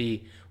deserves to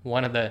be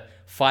one of the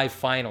 5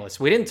 finalists.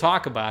 We didn't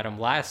talk about him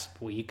last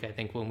week, I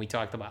think, when we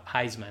talked about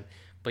Heisman.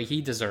 But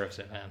he deserves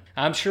it, man.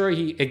 I'm sure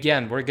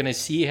we're going to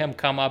see him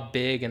come up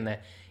big in the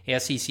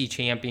SEC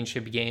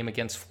championship game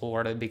against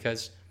Florida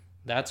because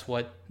that's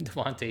what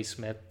Devontae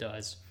Smith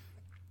does.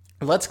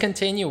 Let's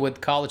continue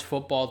with college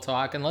football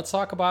talk, and let's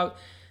talk about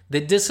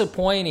the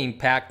disappointing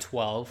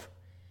Pac-12.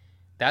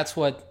 That's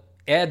what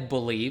Ed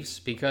believes,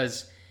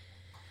 because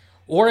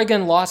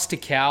Oregon lost to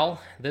Cal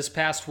this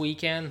past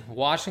weekend.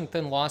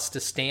 Washington lost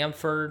to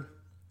Stanford.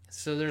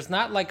 So there's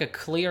not like a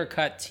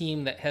clear-cut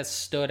team that has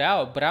stood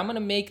out, but I'm going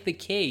to make the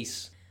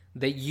case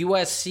that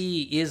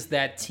USC is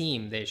that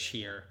team this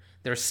year.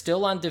 They're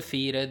still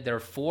undefeated. They're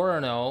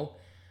 4-0.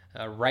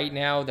 Right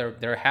now,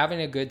 they're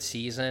having a good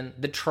season.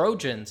 The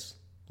Trojans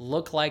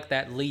look like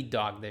that lead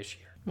dog this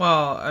year.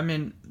 Well, I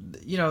mean,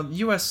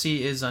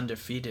 USC is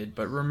undefeated,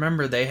 but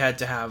remember they had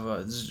to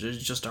have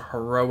just a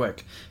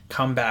heroic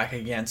comeback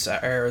against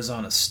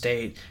Arizona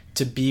State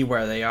to be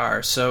where they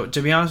are. So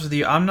to be honest with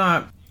you, I'm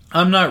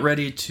not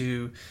ready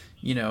to,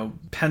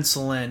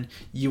 pencil in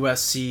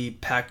USC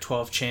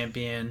Pac-12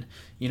 champion,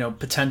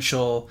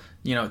 potential,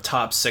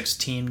 top 6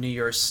 team, New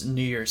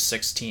Year's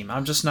 6 team.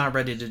 I'm just not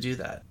ready to do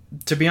that.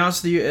 To be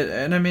honest with you,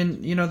 and I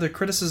mean, the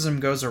criticism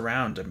goes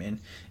around. I mean,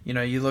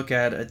 you look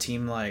at a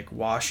team like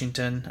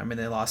Washington. I mean,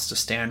 they lost to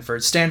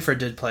Stanford. Stanford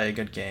did play a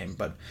good game,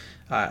 but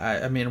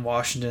I mean,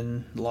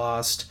 Washington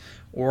lost.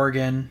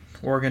 Oregon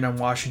and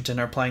Washington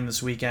are playing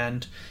this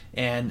weekend,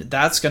 and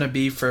that's going to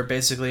be for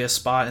basically a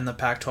spot in the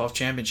Pac-12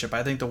 championship.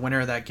 I think the winner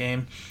of that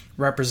game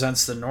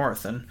represents the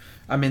North, and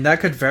I mean, that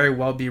could very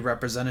well be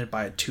represented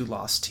by a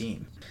 2-loss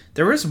team.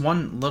 There is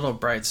one little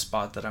bright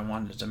spot that I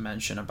wanted to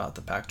mention about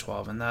the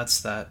Pac-12, and that's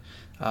that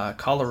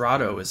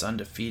Colorado is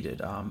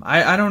undefeated.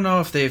 I don't know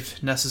if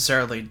they've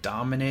necessarily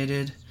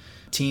dominated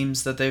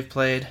teams that they've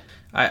played.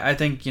 I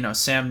think,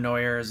 Sam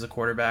Neuer is the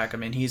quarterback. I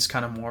mean, he's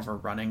kind of more of a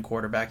running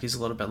quarterback. He's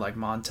a little bit like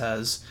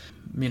Montez,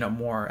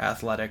 more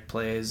athletic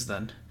plays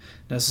than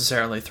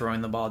necessarily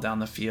throwing the ball down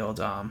the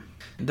field.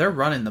 They're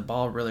running the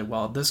ball really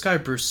well. This guy,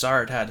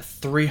 Broussard, had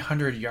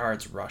 300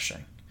 yards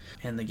rushing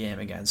in the game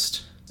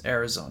against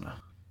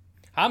Arizona.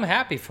 I'm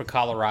happy for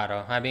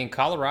Colorado. I mean,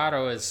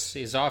 Colorado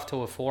is off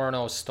to a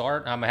 4-0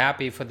 start. I'm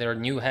happy for their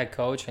new head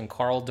coach and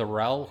Carl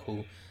Durrell,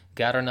 who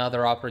got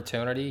another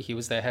opportunity. He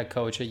was the head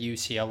coach at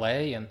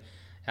UCLA, and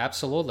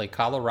absolutely,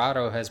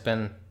 Colorado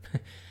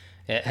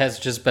has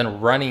just been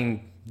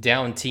running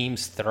down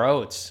teams'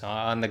 throats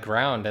on the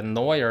ground, and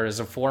Neuer is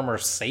a former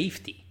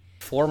safety.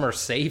 Former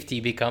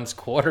safety becomes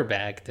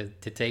quarterback to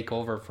take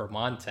over for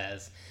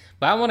Montez.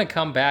 But I want to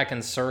come back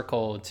and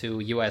circle to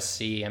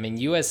USC. I mean,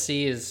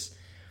 USC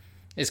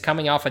is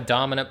coming off a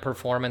dominant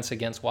performance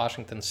against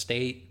Washington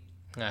State.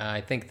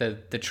 I think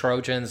the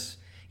Trojans,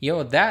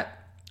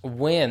 that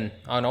win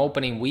on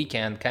opening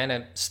weekend kind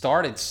of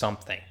started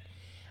something.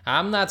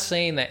 I'm not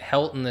saying that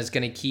Helton is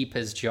going to keep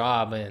his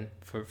job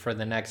for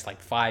the next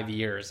 5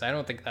 years. I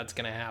don't think that's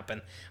going to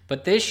happen.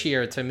 But this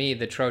year, to me,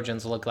 the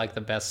Trojans look like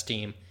the best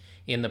team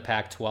in the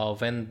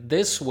Pac-12. And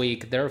this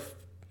week,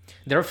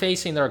 they're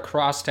facing their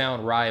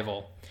crosstown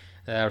rival.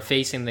 They're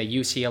facing the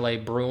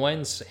UCLA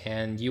Bruins,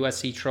 and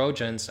USC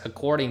Trojans,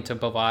 according to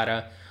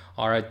Bovada,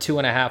 are a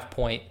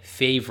 2.5-point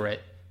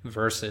favorite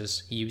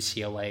versus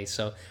UCLA.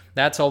 So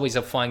that's always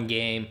a fun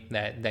game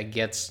that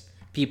gets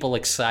people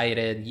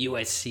excited.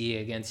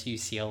 USC against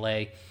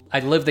UCLA. I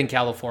lived in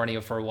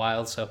California for a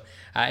while, so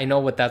I know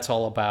what that's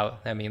all about.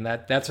 I mean,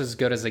 that's as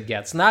good as it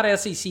gets. Not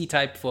SEC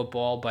type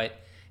football, but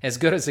as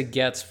good as it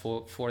gets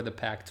for the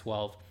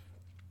Pac-12.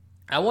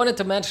 I wanted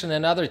to mention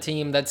another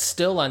team that's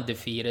still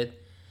undefeated.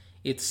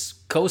 It's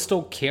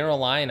Coastal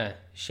Carolina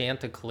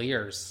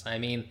Chanticleers. I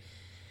mean,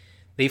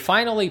 they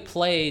finally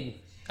played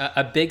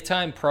a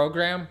big-time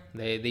program.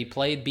 They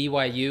played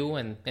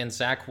BYU and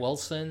Zach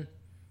Wilson,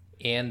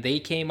 and they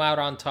came out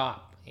on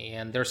top.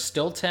 And they're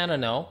still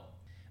 10-0.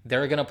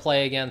 They're going to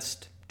play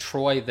against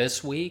Troy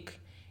this week,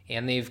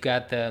 and they've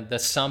got the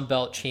Sun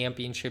Belt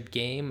Championship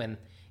game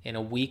in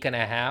a week and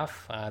a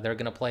half. They're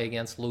going to play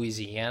against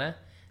Louisiana.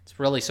 It's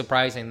really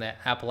surprising that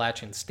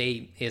Appalachian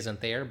State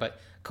isn't there, but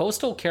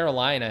Coastal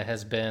Carolina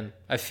has been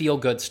a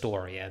feel-good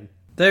story, Ed.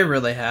 They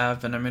really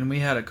have, and I mean, we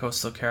had a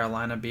Coastal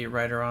Carolina beat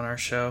writer on our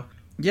show.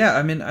 Yeah,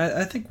 I mean,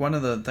 I think one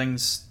of the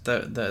things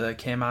that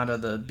came out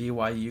of the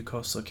BYU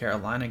Coastal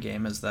Carolina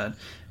game is that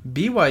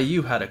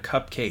BYU had a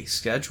cupcake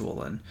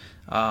schedule, and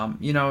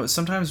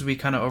sometimes we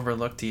kind of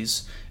overlook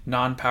these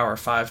non-Power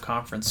 5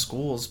 conference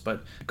schools,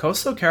 but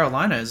Coastal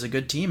Carolina is a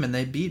good team, and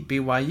they beat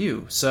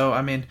BYU. So,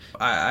 I mean,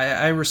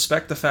 I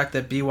respect the fact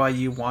that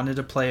BYU wanted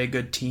to play a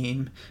good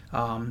team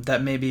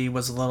that maybe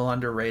was a little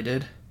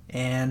underrated,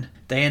 and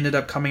they ended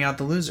up coming out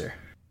the loser.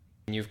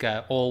 You've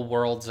got old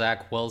world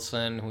Zach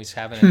Wilson, who's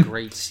having a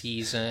great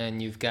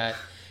season. You've got,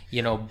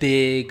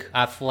 big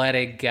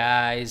athletic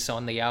guys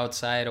on the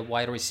outside, a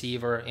wide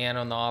receiver, and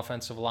on the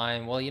offensive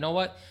line. Well, you know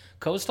what?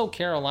 Coastal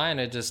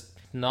Carolina just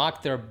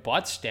knocked their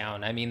butts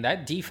down. I mean,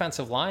 that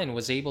defensive line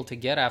was able to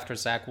get after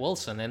Zach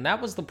Wilson, and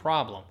that was the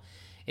problem.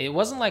 It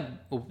wasn't like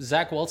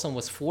Zach Wilson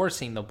was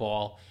forcing the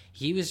ball.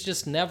 He was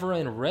just never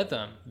in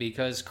rhythm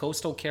because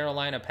Coastal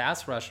Carolina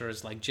pass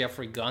rushers like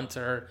Jeffrey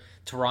Gunter,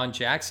 Teron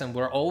Jackson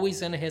were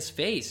always in his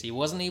face. He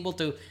wasn't able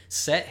to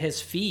set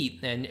his feet,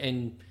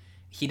 and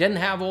he didn't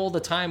have all the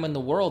time in the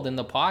world in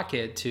the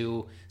pocket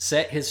to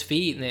set his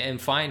feet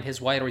and find his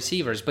wide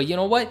receivers. But you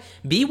know what?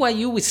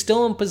 BYU was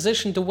still in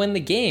position to win the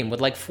game with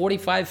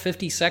 45,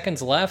 50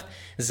 seconds left.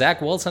 Zach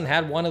Wilson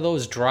had one of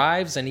those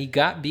drives, and he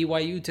got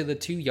BYU to the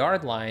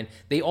 2-yard line.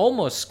 They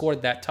almost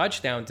scored that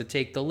touchdown to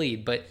take the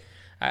lead, but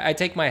I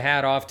take my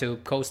hat off to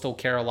Coastal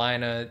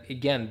Carolina.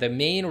 Again, the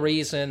main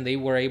reason they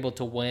were able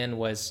to win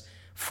was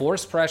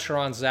force pressure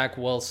on Zach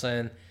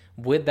Wilson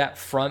with that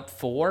front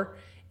four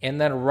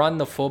and then run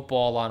the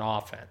football on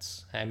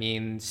offense. I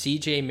mean,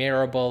 CJ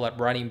Marable at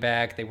running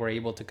back, they were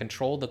able to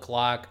control the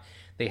clock.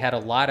 They had a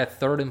lot of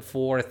 3rd and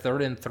 4,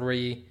 3rd and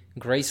 3.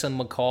 Grayson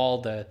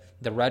McCall,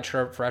 the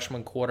redshirt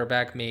freshman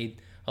quarterback, made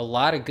a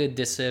lot of good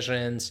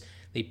decisions.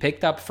 They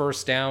picked up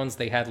first downs,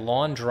 they had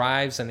long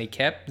drives, and they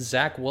kept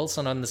Zach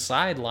Wilson on the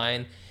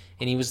sideline,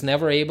 and he was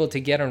never able to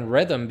get in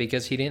rhythm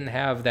because he didn't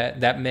have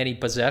that many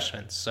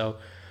possessions. So,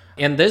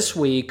 and this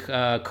week,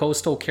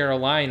 Coastal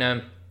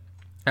Carolina,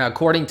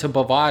 according to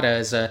Bovada,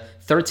 is a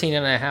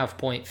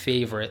 13.5-point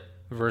favorite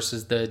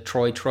versus the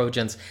Troy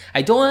Trojans.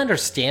 I don't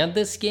understand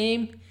this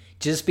game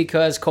just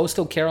because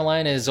Coastal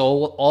Carolina is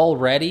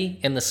already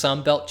in the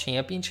Sun Belt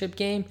Championship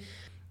game.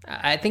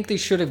 I think they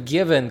should have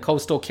given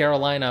Coastal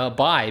Carolina a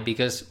bye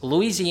because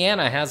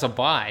Louisiana has a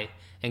bye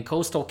and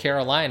Coastal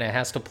Carolina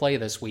has to play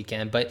this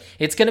weekend. But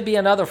it's going to be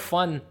another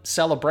fun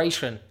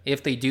celebration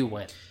if they do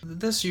win.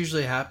 This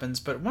usually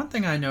happens, but one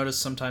thing I notice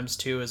sometimes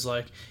too is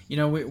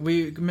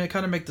we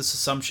kind of make this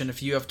assumption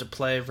if you have to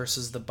play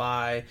versus the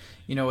bye,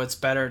 it's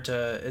better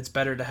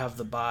to have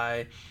the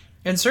bye.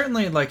 And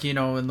certainly, in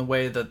the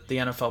way that the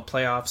NFL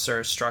playoffs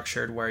are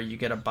structured, where you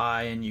get a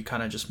bye and you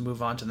kind of just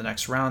move on to the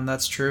next round,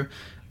 that's true.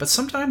 But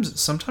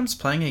sometimes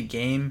playing a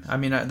game, I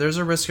mean, there's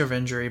a risk of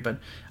injury, but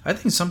I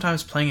think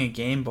sometimes playing a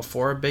game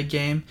before a big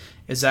game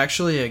is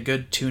actually a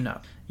good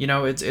tune-up.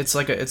 It's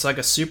like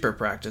a super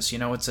practice.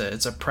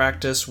 It's a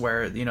practice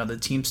where the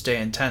teams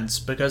stay intense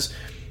because.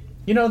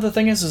 The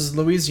thing is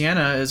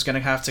Louisiana is going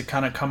to have to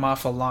kind of come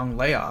off a long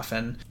layoff,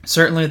 and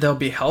certainly they'll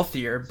be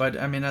healthier, but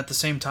I mean, at the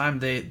same time,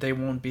 they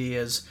won't be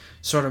as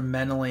sort of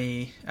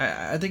mentally.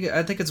 I think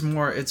it's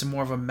more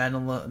of a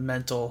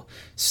mental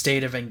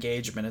state of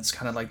engagement. It's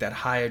kind of like that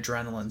high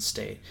adrenaline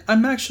state.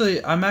 I'm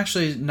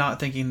actually not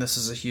thinking this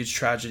is a huge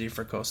tragedy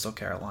for Coastal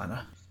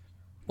Carolina.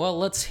 Well,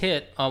 let's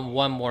hit on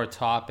one more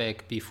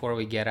topic before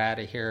we get out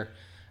of here.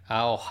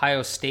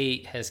 Ohio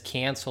State has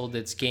canceled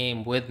its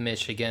game with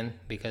Michigan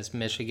because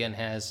Michigan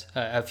has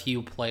a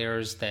few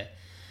players that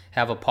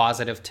have a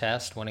positive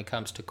test when it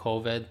comes to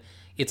COVID.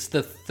 It's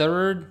the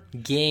third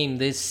game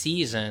this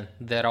season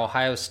that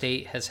Ohio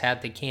State has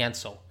had to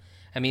cancel.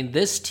 I mean,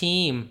 this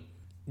team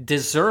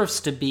deserves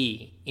to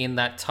be in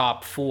that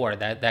top 4,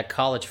 that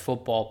college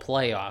football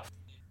playoff.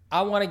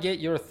 I want to get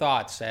your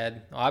thoughts,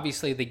 Ed.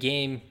 Obviously, the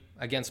game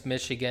against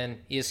Michigan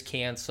is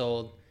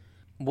canceled.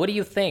 What do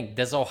you think?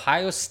 Does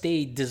Ohio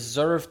State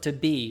deserve to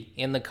be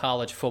in the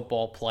college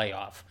football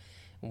playoff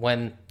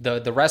when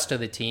the rest of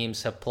the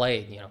teams have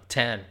played,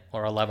 10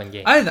 or 11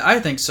 games? I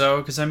think so,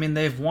 because,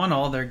 they've won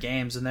all their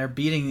games, and they're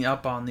beating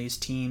up on these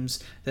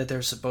teams that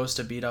they're supposed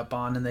to beat up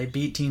on, and they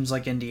beat teams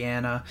like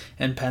Indiana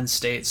and Penn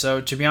State.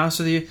 So, to be honest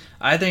with you,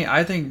 I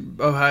think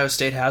Ohio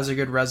State has a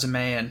good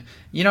resume, and,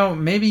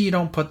 maybe you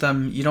don't put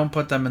them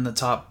in the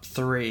top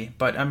 3,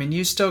 but,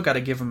 you still got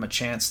to give them a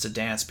chance to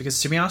dance,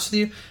 because, to be honest with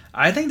you,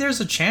 I think there's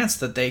a chance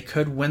that they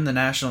could win the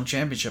national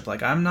championship.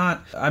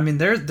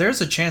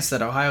 There's a chance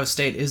that Ohio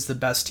State is the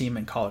best team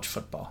in college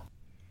football.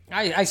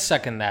 I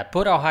second that.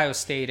 Put Ohio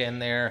State in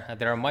there.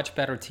 They're a much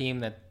better team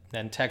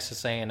than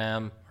Texas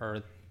A&M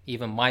or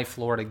even my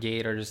Florida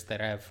Gators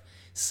that I've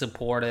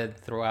supported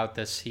throughout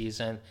this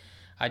season.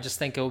 I just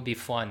think it would be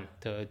fun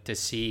to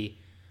see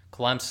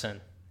Clemson,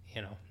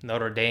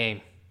 Notre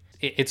Dame.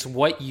 It's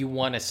what you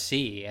want to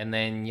see, and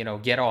then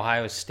get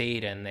Ohio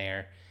State in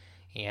there,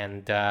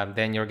 and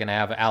then you're going to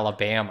have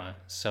Alabama.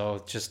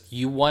 So just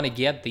you want to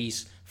get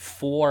these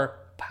 4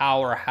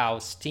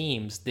 powerhouse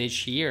teams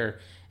this year,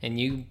 and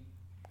you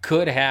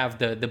could have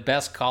the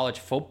best college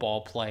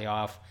football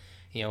playoff,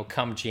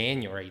 come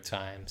January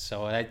time.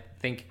 So I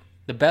think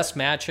the best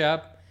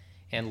matchup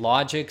and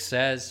logic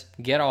says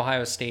get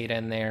Ohio State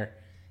in there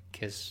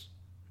because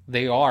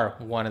they are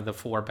one of the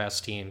 4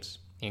 best teams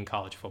in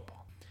college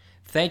football.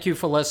 Thank you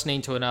for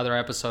listening to another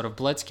episode of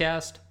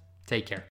BlitzCast. Take care.